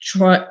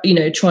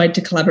tried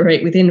to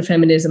collaborate within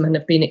feminism and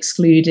have been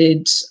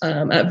excluded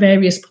at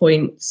various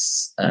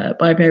points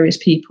by various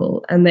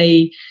people. And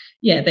they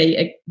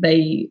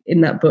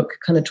in that book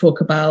kind of talk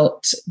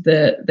about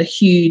the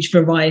huge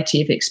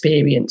variety of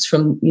experience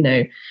from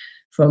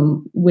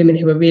women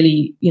who are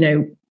really,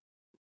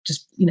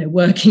 just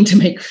working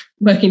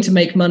to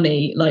make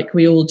money like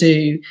we all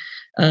do,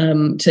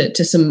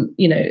 to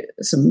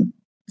some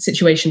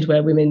situations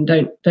where women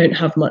don't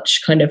have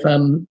much kind of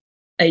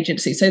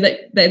agency. So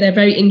they're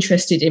very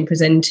interested in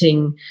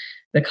presenting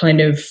the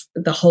kind of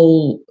the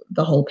whole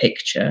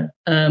picture.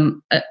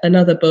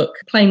 Another book,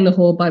 Playing the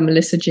Whore by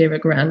Melissa Gira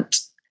Grant.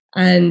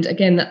 And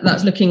again,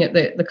 that's looking at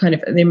the kind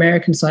of the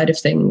American side of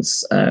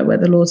things, where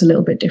the law's a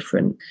little bit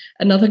different.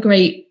 Another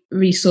great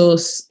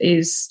resource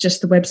is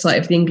just the website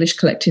of the English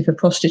Collective of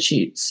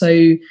Prostitutes.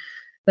 So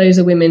those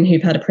are women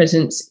who've had a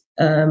presence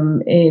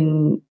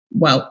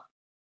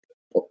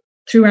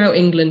throughout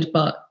England,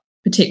 but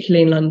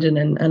particularly in London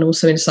and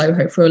also in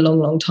Soho for a long,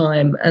 long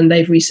time. And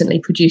they've recently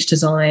produced a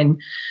design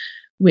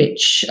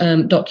which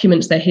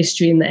documents their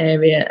history in the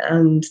area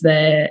and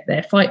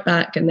their fight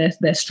back and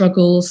their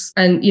struggles.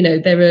 And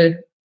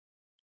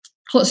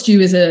Hot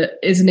Stew is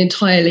an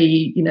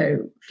entirely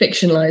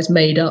fictionalized,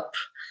 made up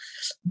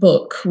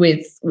book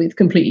with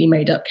completely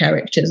made up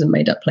characters and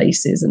made up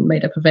places and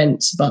made up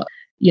events. But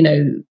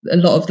a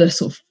lot of the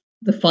sort of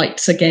the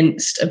fights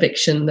against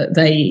eviction that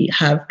they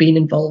have been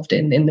involved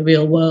in the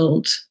real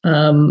world,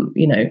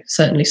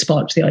 certainly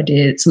sparked some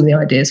of the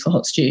ideas for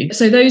Hot Stew.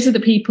 So those are the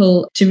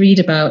people to read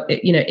about.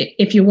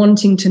 If you're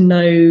wanting to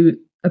know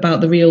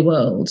about the real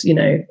world,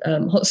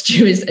 Hot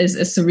Stew is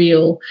a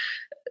surreal,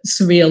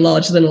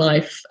 larger than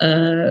life,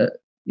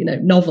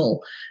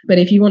 novel. But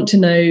if you want to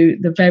know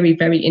the very,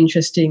 very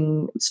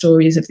interesting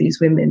stories of these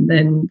women,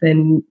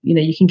 then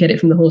you can get it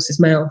from the horse's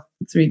mouth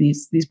through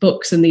these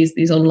books and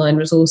these online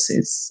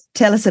resources.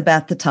 Tell us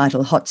about the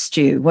title, Hot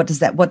Stew. What's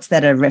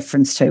that a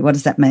reference to? What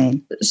does that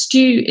mean?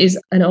 Stew is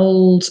an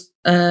old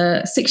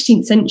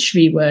 16th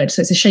century word,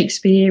 so it's a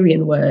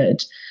Shakespearean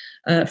word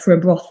for a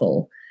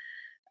brothel.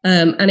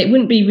 And it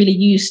wouldn't be really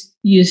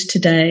used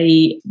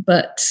today,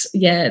 but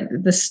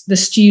the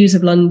stews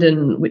of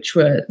London, which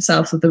were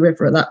south of the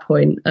river at that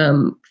point,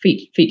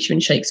 feature in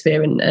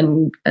Shakespeare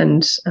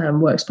and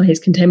works by his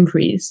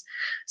contemporaries.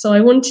 So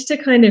I wanted to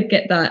kind of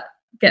get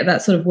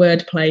that sort of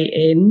wordplay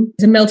in.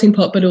 It's a melting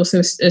pot, but also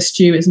a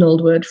stew is an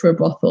old word for a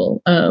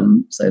brothel.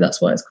 So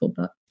that's why it's called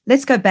that.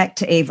 Let's go back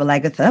to Evil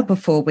Agatha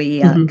before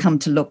we come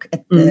to look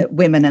at the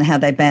women and how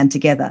they band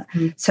together.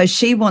 So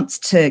she wants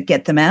to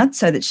get them out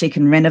so that she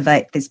can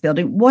renovate this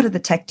building. What are the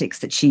tactics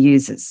that she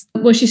uses?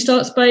 Well, she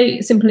starts by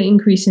simply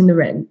increasing the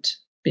rent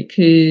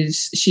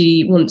because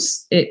she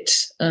wants it.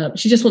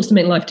 She just wants to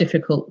make life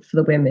difficult for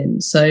the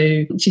women.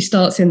 So she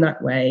starts in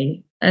that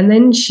way. And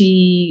then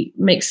she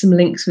makes some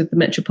links with the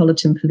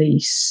Metropolitan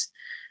Police.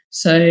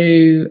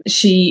 So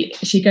she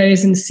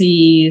goes and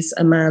sees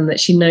a man that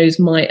she knows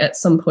might at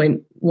some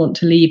point want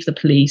to leave the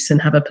police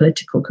and have a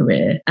political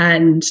career.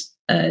 And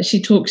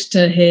she talks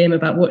to him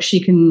about what she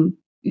can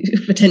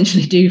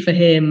potentially do for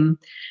him.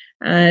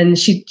 And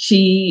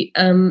she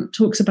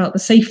talks about the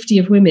safety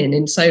of women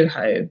in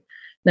Soho.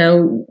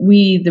 Now,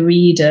 we, the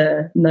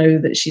reader, know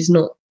that she's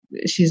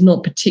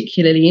not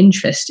particularly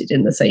interested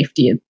in the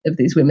safety of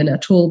these women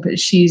at all, but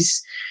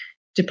she's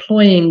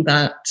deploying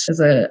that as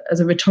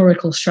a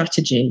rhetorical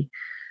strategy,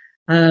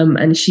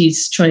 and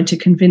she's trying to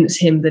convince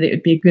him that it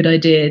would be a good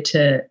idea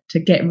to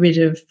get rid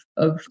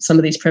of some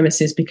of these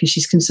premises because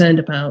she's concerned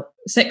about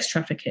sex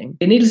trafficking.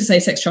 Needless to say,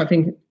 sex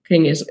trafficking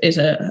is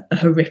a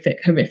horrific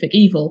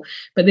evil,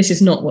 but this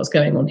is not what's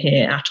going on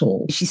here at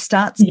all. She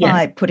starts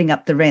by putting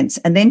up the rents,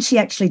 and then she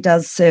actually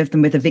does serve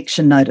them with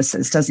eviction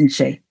notices, doesn't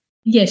she?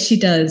 Yes, she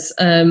does,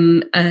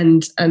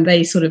 and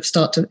they sort of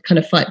start to kind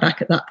of fight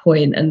back at that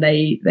point, and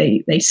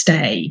they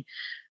stay.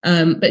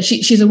 But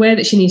she's aware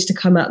that she needs to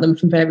come at them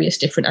from various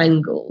different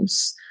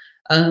angles,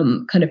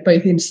 kind of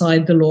both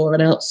inside the law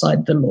and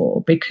outside the law,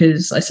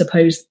 because I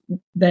suppose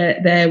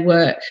their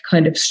work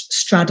kind of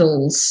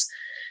straddles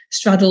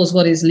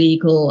what is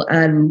legal,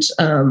 and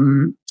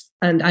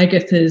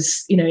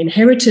Agatha's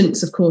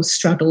inheritance, of course,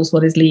 straddles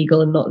what is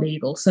legal and not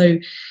legal. So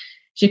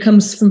she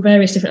comes from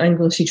various different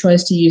angles. She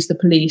tries to use the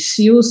police.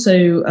 She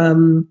also,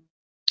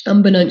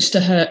 unbeknownst to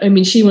her,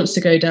 she wants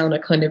to go down a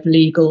kind of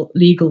legal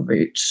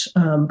route,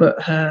 but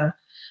her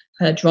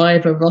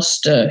driver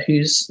Roster,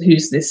 who's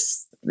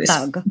this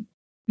thug.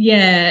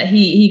 Yeah,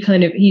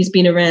 he's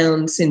been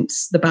around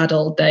since the bad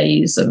old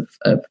days of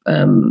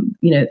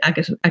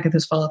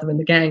Agatha's father and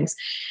the gangs.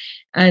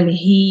 And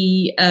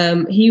he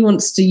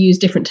wants to use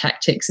different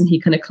tactics, and he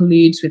kind of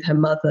colludes with her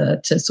mother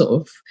to sort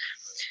of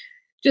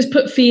just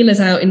put feelers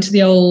out into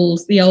the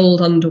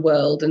old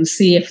underworld and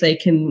see if they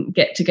can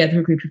get together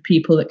a group of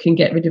people that can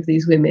get rid of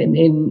these women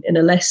in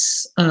a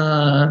less,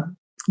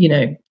 in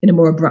a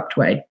more abrupt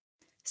way.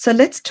 So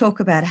let's talk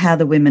about how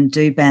the women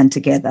do band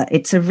together.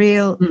 It's a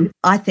real,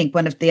 I think,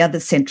 one of the other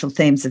central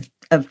themes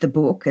of the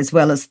book, as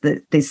well as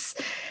this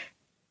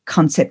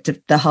concept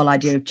of the whole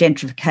idea of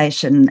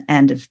gentrification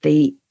and of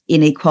the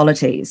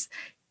inequalities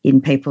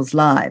in people's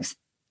lives.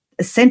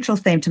 A central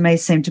theme to me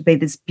seemed to be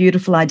this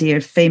beautiful idea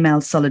of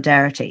female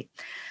solidarity.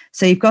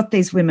 So you've got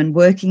these women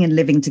working and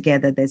living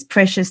together. There's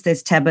Precious,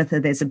 there's Tabitha,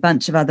 there's a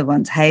bunch of other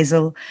ones,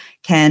 Hazel,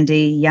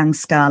 Candy, young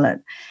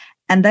Scarlett.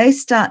 And they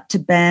start to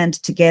band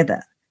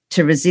together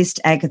to resist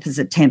Agatha's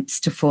attempts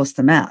to force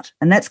them out.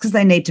 And that's because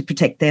they need to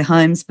protect their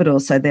homes, but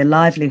also their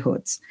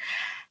livelihoods.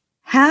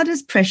 How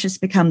does Precious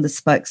become the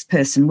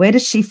spokesperson? Where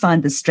does she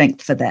find the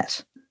strength for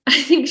that?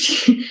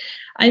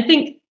 I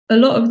think a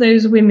lot of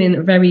those women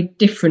are very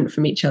different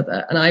from each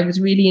other. And I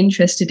was really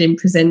interested in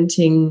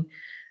presenting,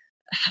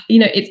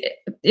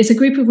 it's a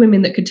group of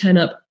women that could turn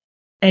up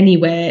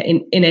anywhere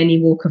in any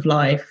walk of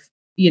life.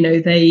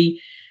 They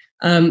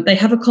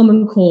have a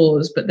common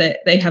cause, but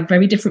they have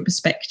very different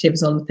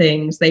perspectives on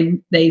things.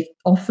 They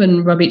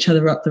often rub each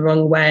other up the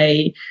wrong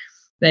way.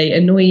 They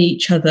annoy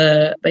each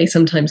other. They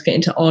sometimes get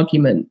into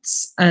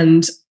arguments.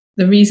 And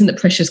the reason that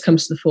Precious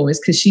comes to the fore is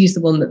because she's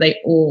the one that they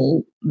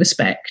all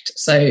respect.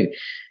 So,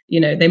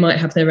 they might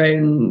have their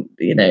own,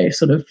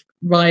 sort of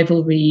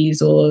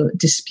rivalries or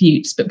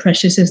disputes, but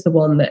Precious is the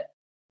one that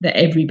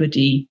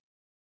everybody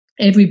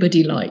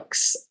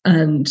likes.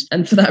 And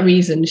for that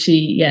reason,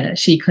 she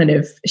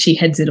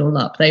heads it all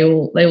up. They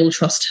all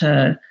trust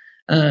her.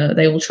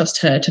 They all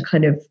trust her to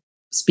kind of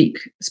speak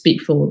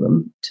for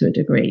them to a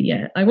degree.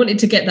 Yeah. I wanted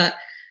to get that.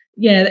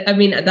 Yeah, I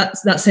mean,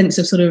 that's that sense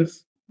of sort of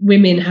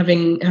women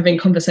having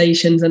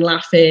conversations and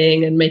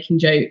laughing and making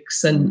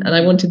jokes, and I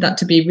wanted that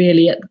to be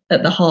really at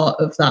the heart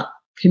of that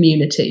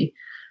community.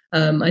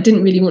 I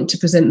didn't really want to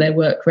present their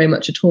work very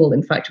much at all.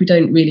 In fact, we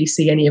don't really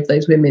see any of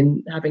those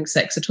women having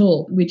sex at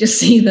all. We just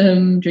see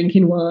them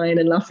drinking wine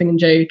and laughing and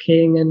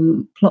joking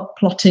and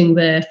plotting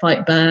their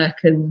fight back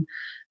and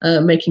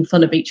making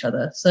fun of each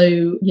other.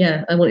 So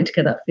yeah, I wanted to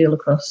get that feel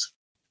across.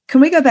 Can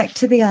we go back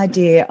to the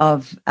idea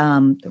of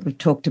that we've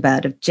talked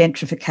about, of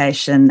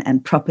gentrification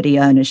and property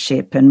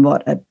ownership, and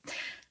what a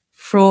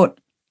fraught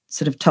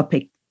sort of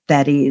topic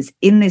that is?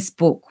 In this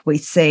book, we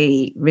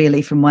see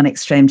really from one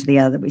extreme to the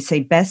other. We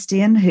see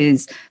Bastian,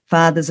 whose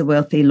father's a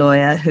wealthy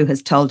lawyer, who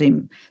has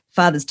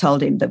father's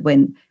told him that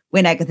when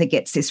Agatha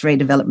gets this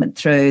redevelopment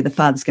through, the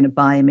father's going to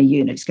buy him a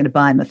unit, he's going to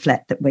buy him a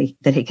flat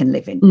that he can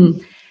live in.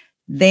 Mm.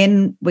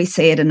 Then we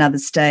see at another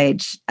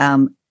stage,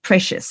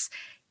 Precious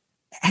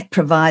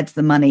provides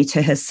the money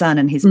to her son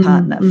and his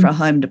partner for a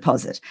home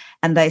deposit.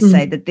 And they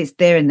say that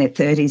they're in their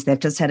 30s, they've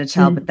just had a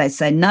child, but they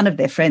say none of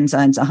their friends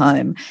owns a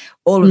home.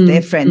 All of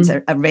their friends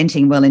are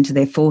renting well into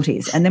their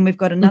 40s. And then we've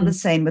got another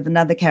scene with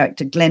another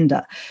character,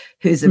 Glenda,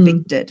 who's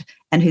evicted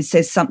and who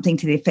says something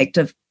to the effect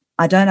of,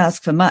 I don't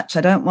ask for much.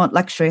 I don't want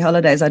luxury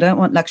holidays. I don't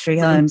want luxury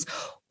homes.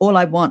 All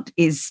I want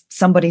is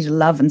somebody to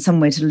love and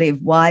somewhere to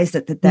live. Why is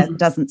it that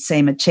doesn't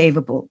seem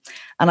achievable?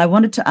 And I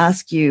wanted to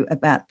ask you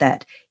about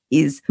that.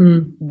 Is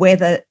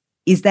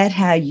that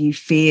how you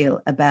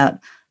feel about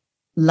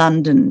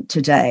London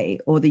today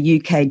or the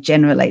UK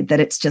generally,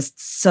 that it's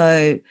just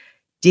so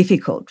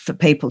difficult for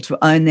people to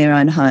own their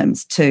own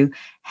homes, to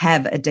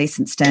have a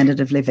decent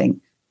standard of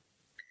living?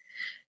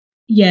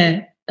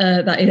 Yeah,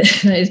 that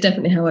is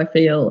definitely how I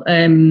feel.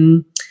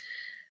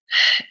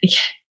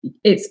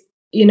 It's,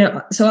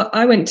 so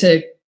I went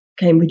to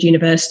Cambridge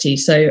University,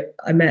 so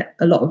I met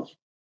a lot of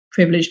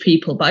privileged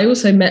people, but I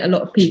also met a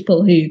lot of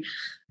people who,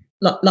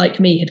 like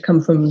me, had come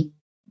from,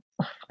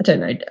 I don't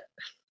know,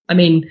 I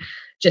mean,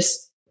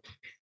 just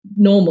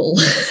normal,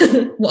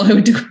 what I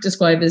would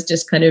describe as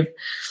just kind of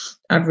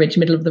average,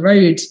 middle of the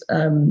road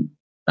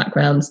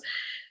backgrounds,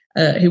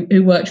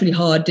 who worked really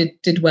hard,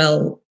 did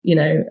well,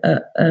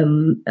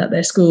 at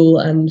their school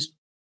and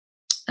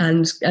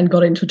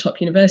got into a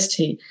top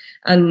university.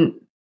 And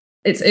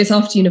it's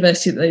after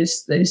university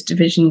that those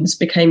divisions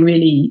became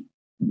really,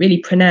 really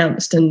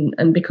pronounced.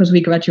 And because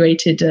we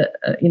graduated,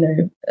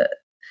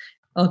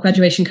 our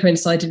graduation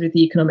coincided with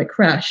the economic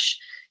crash,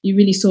 you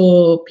really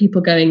saw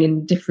people going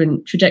in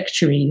different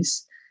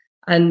trajectories.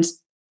 And,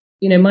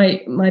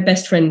 my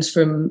best friends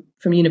from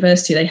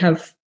university, they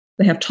have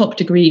top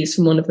degrees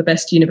from one of the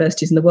best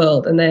universities in the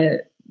world, and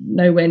they're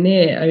nowhere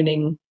near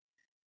owning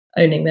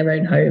their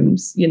own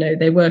homes.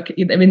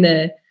 They're in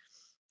their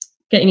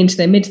getting into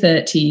their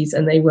mid-30s,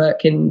 and they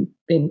work in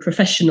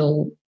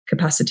professional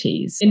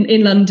capacities.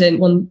 In London,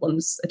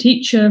 one's a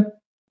teacher,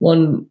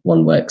 one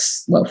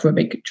works for a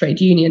big trade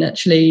union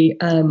actually,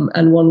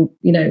 and one,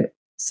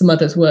 some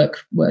others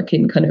work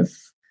in kind of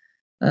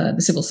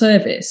the civil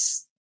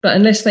service. But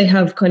unless they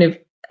have kind of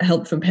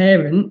help from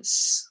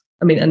parents,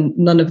 I mean, and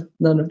none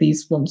of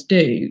these ones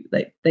do,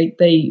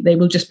 they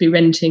will just be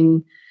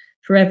renting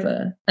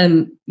forever.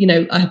 And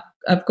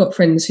I've got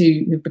friends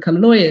who've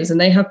become lawyers,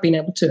 and they have been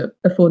able to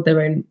afford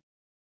their own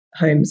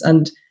homes,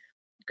 and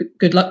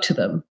good luck to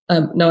them.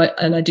 And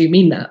I do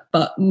mean that,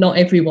 but not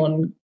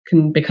everyone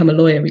can become a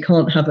lawyer. We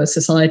can't have a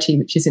society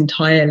which is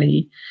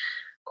entirely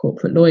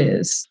corporate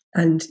lawyers.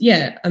 And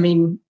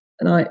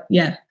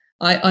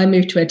I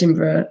moved to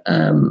Edinburgh,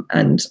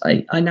 and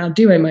I now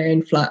do own my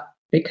own flat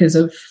because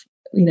of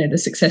the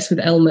success with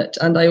Elmet,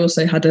 and I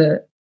also had a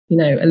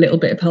little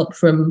bit of help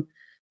from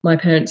my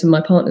parents and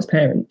my partner's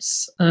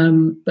parents.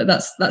 But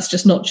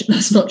that's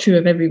not true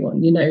of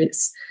everyone.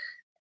 It's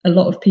a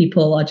lot of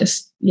people are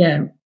just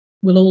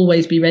will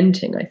always be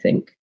renting, I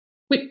think,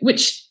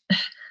 which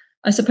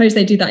I suppose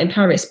they do that in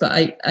Paris, but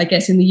I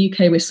guess in the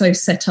UK we're so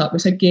set up, we're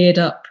so geared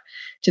up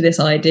this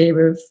idea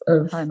of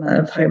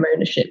home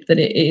ownership, that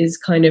it is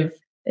kind of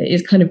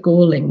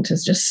galling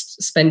to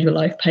just spend your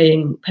life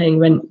paying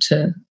rent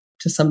to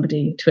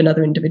somebody, to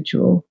another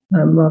individual,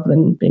 rather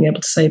than being able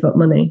to save up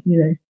money.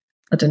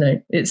 I don't know.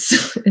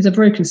 It's a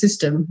broken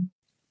system.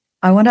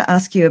 I want to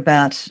ask you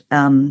about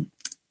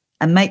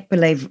a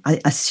make-believe, I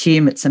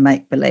assume it's a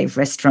make-believe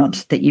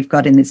restaurant that you've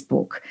got in this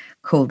book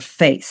called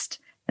Feast.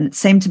 And it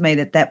seemed to me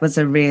that was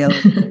a real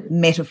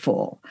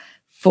metaphor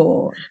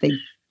for the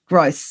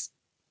gross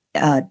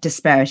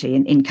disparity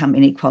in income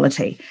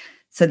inequality.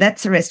 So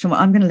that's a restaurant.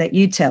 I'm going to let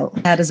you tell.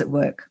 How does it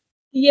work?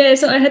 Yeah,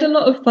 so I had a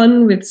lot of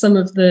fun with some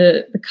of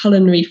the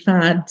culinary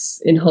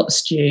fads in Hot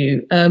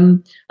Stew.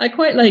 I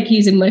quite like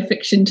using my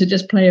fiction to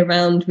just play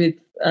around with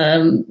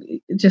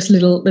just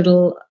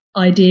little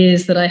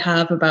ideas that I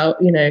have about,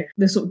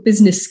 the sort of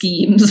business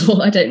schemes,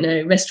 or I don't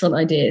know, restaurant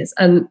ideas.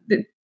 And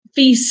the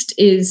Feast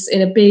is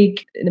in a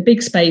big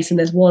space, and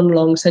there's one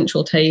long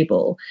central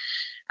table,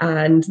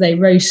 and they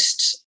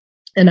roast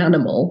an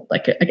animal,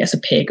 like I guess a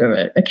pig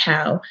or a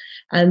cow,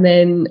 and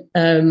then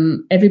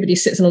everybody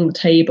sits along the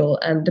table,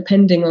 and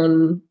depending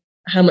on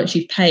how much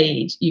you've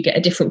paid, you get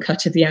a different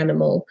cut of the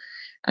animal,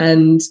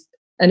 and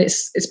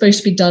it's supposed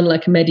to be done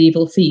like a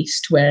medieval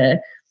feast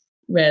where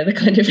the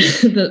kind of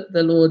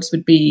the lords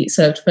would be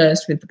served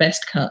first with the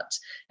best cut,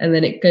 and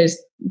then it goes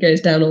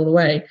down all the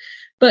way.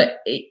 But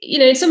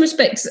in some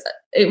respects,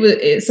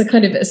 it's a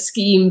kind of a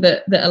scheme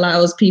that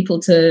allows people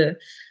to,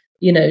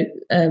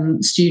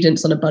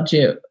 students on a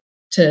budget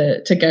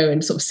to go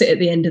and sort of sit at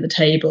the end of the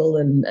table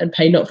and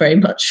pay not very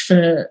much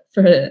for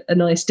a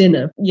nice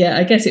dinner. Yeah,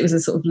 I guess it was a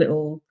sort of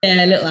little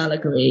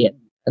allegory,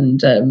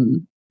 and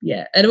and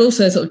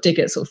also sort of dig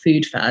at sort of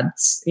food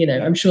fads.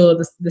 I'm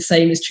sure the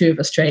same is true of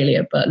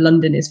Australia, but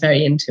London is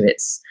very into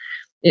its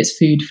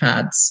food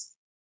fads.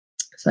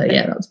 So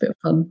yeah, that was a bit of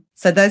fun.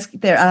 So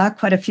there are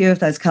quite a few of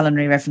those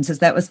culinary references.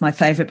 That was my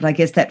favourite, but I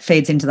guess that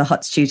feeds into the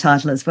Hot Stew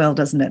title as well,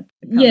 doesn't it?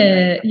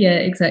 Yeah,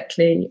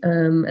 exactly.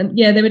 And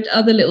there were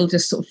other little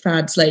just sort of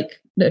fads, like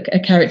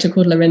a character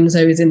called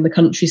Lorenzo is in the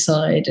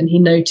countryside, and he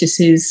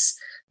notices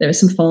there are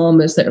some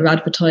farmers that are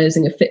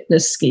advertising a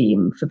fitness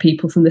scheme for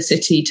people from the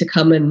city to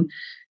come and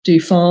do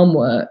farm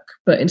work,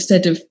 but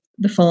instead of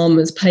the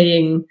farmers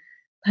paying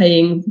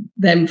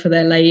them for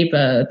their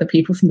labour, the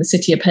people from the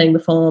city are paying the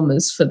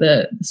farmers for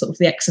the sort of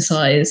the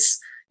exercise,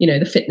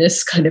 the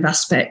fitness kind of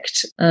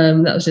aspect.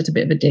 That was just a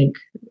bit of a dig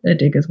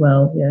as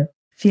well. Yeah.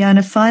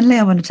 Fiona, finally,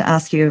 I wanted to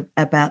ask you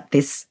about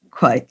this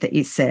quote that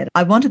you said.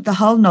 I wanted the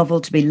whole novel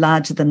to be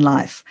larger than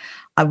life.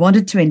 I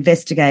wanted to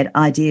investigate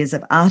ideas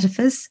of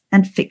artifice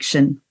and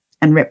fiction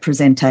and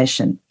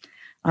representation.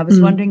 I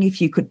was wondering if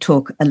you could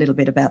talk a little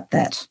bit about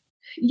that.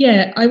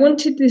 Yeah, I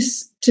wanted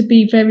this to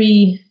be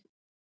very,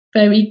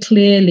 very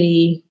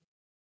clearly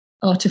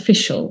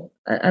artificial,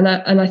 and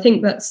I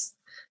think that's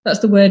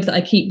the word that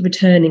I keep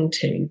returning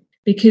to,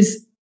 because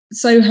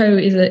Soho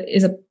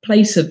is a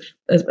place of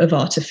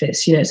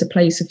artifice. It's a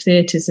place of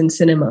theatres and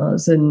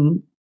cinemas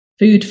and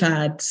food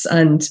fads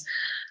and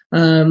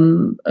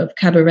of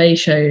cabaret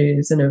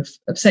shows and of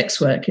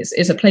sex work.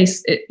 It's a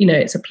place.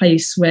 It's a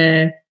place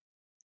where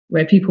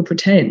people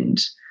pretend.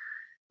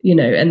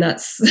 And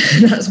that's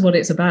what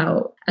it's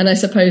about. And I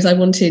suppose I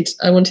wanted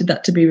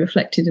that to be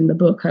reflected in the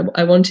book.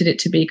 I wanted it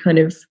to be kind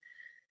of,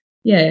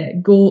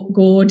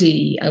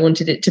 gaudy. I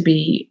wanted it to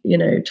be,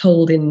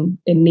 told in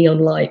neon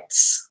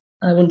lights.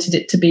 I wanted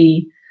it to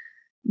be,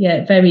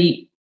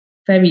 very,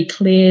 very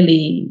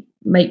clearly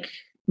make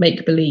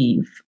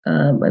believe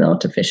and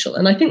artificial.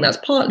 And I think that's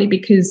partly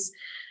because,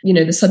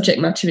 the subject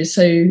matter is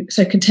so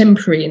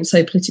contemporary and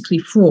so politically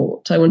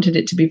fraught. I wanted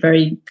it to be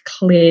very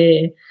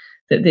clear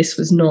that this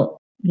was not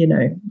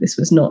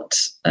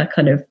a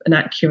kind of an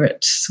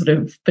accurate sort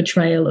of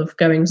portrayal of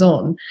goings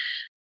on,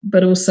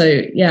 but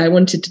also, I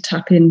wanted to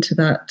tap into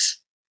that,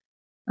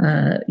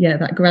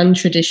 that grand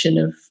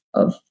tradition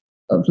of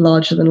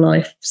larger than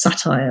life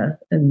satire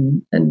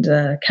and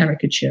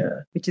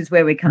caricature, which is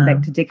where we come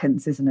back to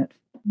Dickens, isn't it?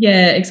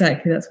 Yeah,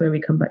 exactly. That's where we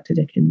come back to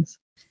Dickens.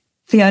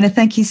 Fiona,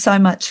 thank you so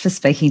much for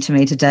speaking to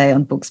me today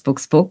on Books,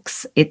 Books,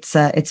 Books.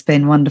 It's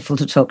been wonderful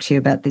to talk to you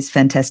about this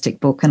fantastic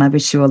book, and I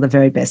wish you all the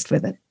very best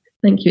with it.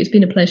 Thank you. It's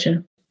been a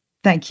pleasure.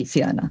 Thank you,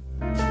 Fiona.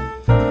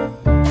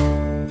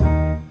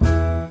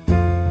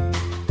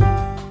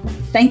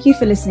 Thank you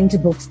for listening to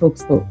Books,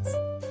 Books, Books.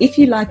 If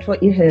you liked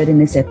what you heard in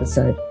this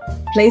episode,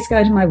 please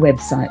go to my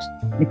website,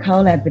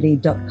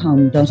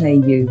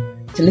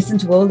 nicoleabadie.com.au, to listen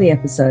to all the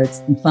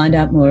episodes and find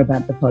out more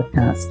about the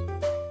podcast.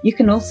 You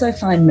can also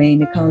find me,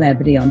 Nicole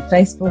Abadie, on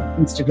Facebook,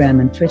 Instagram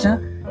and Twitter,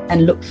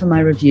 and look for my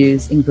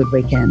reviews in Good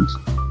Weekend.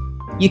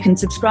 You can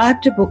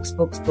subscribe to Books,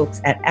 Books,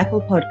 Books at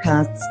Apple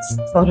Podcasts,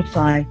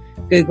 Spotify,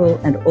 Google,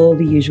 and all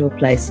the usual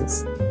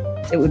places.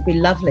 It would be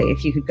lovely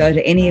if you could go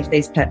to any of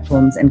these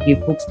platforms and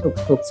give Books,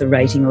 Books, Books a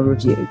rating or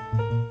review.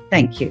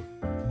 Thank you.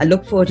 I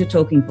look forward to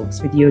talking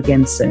books with you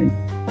again soon.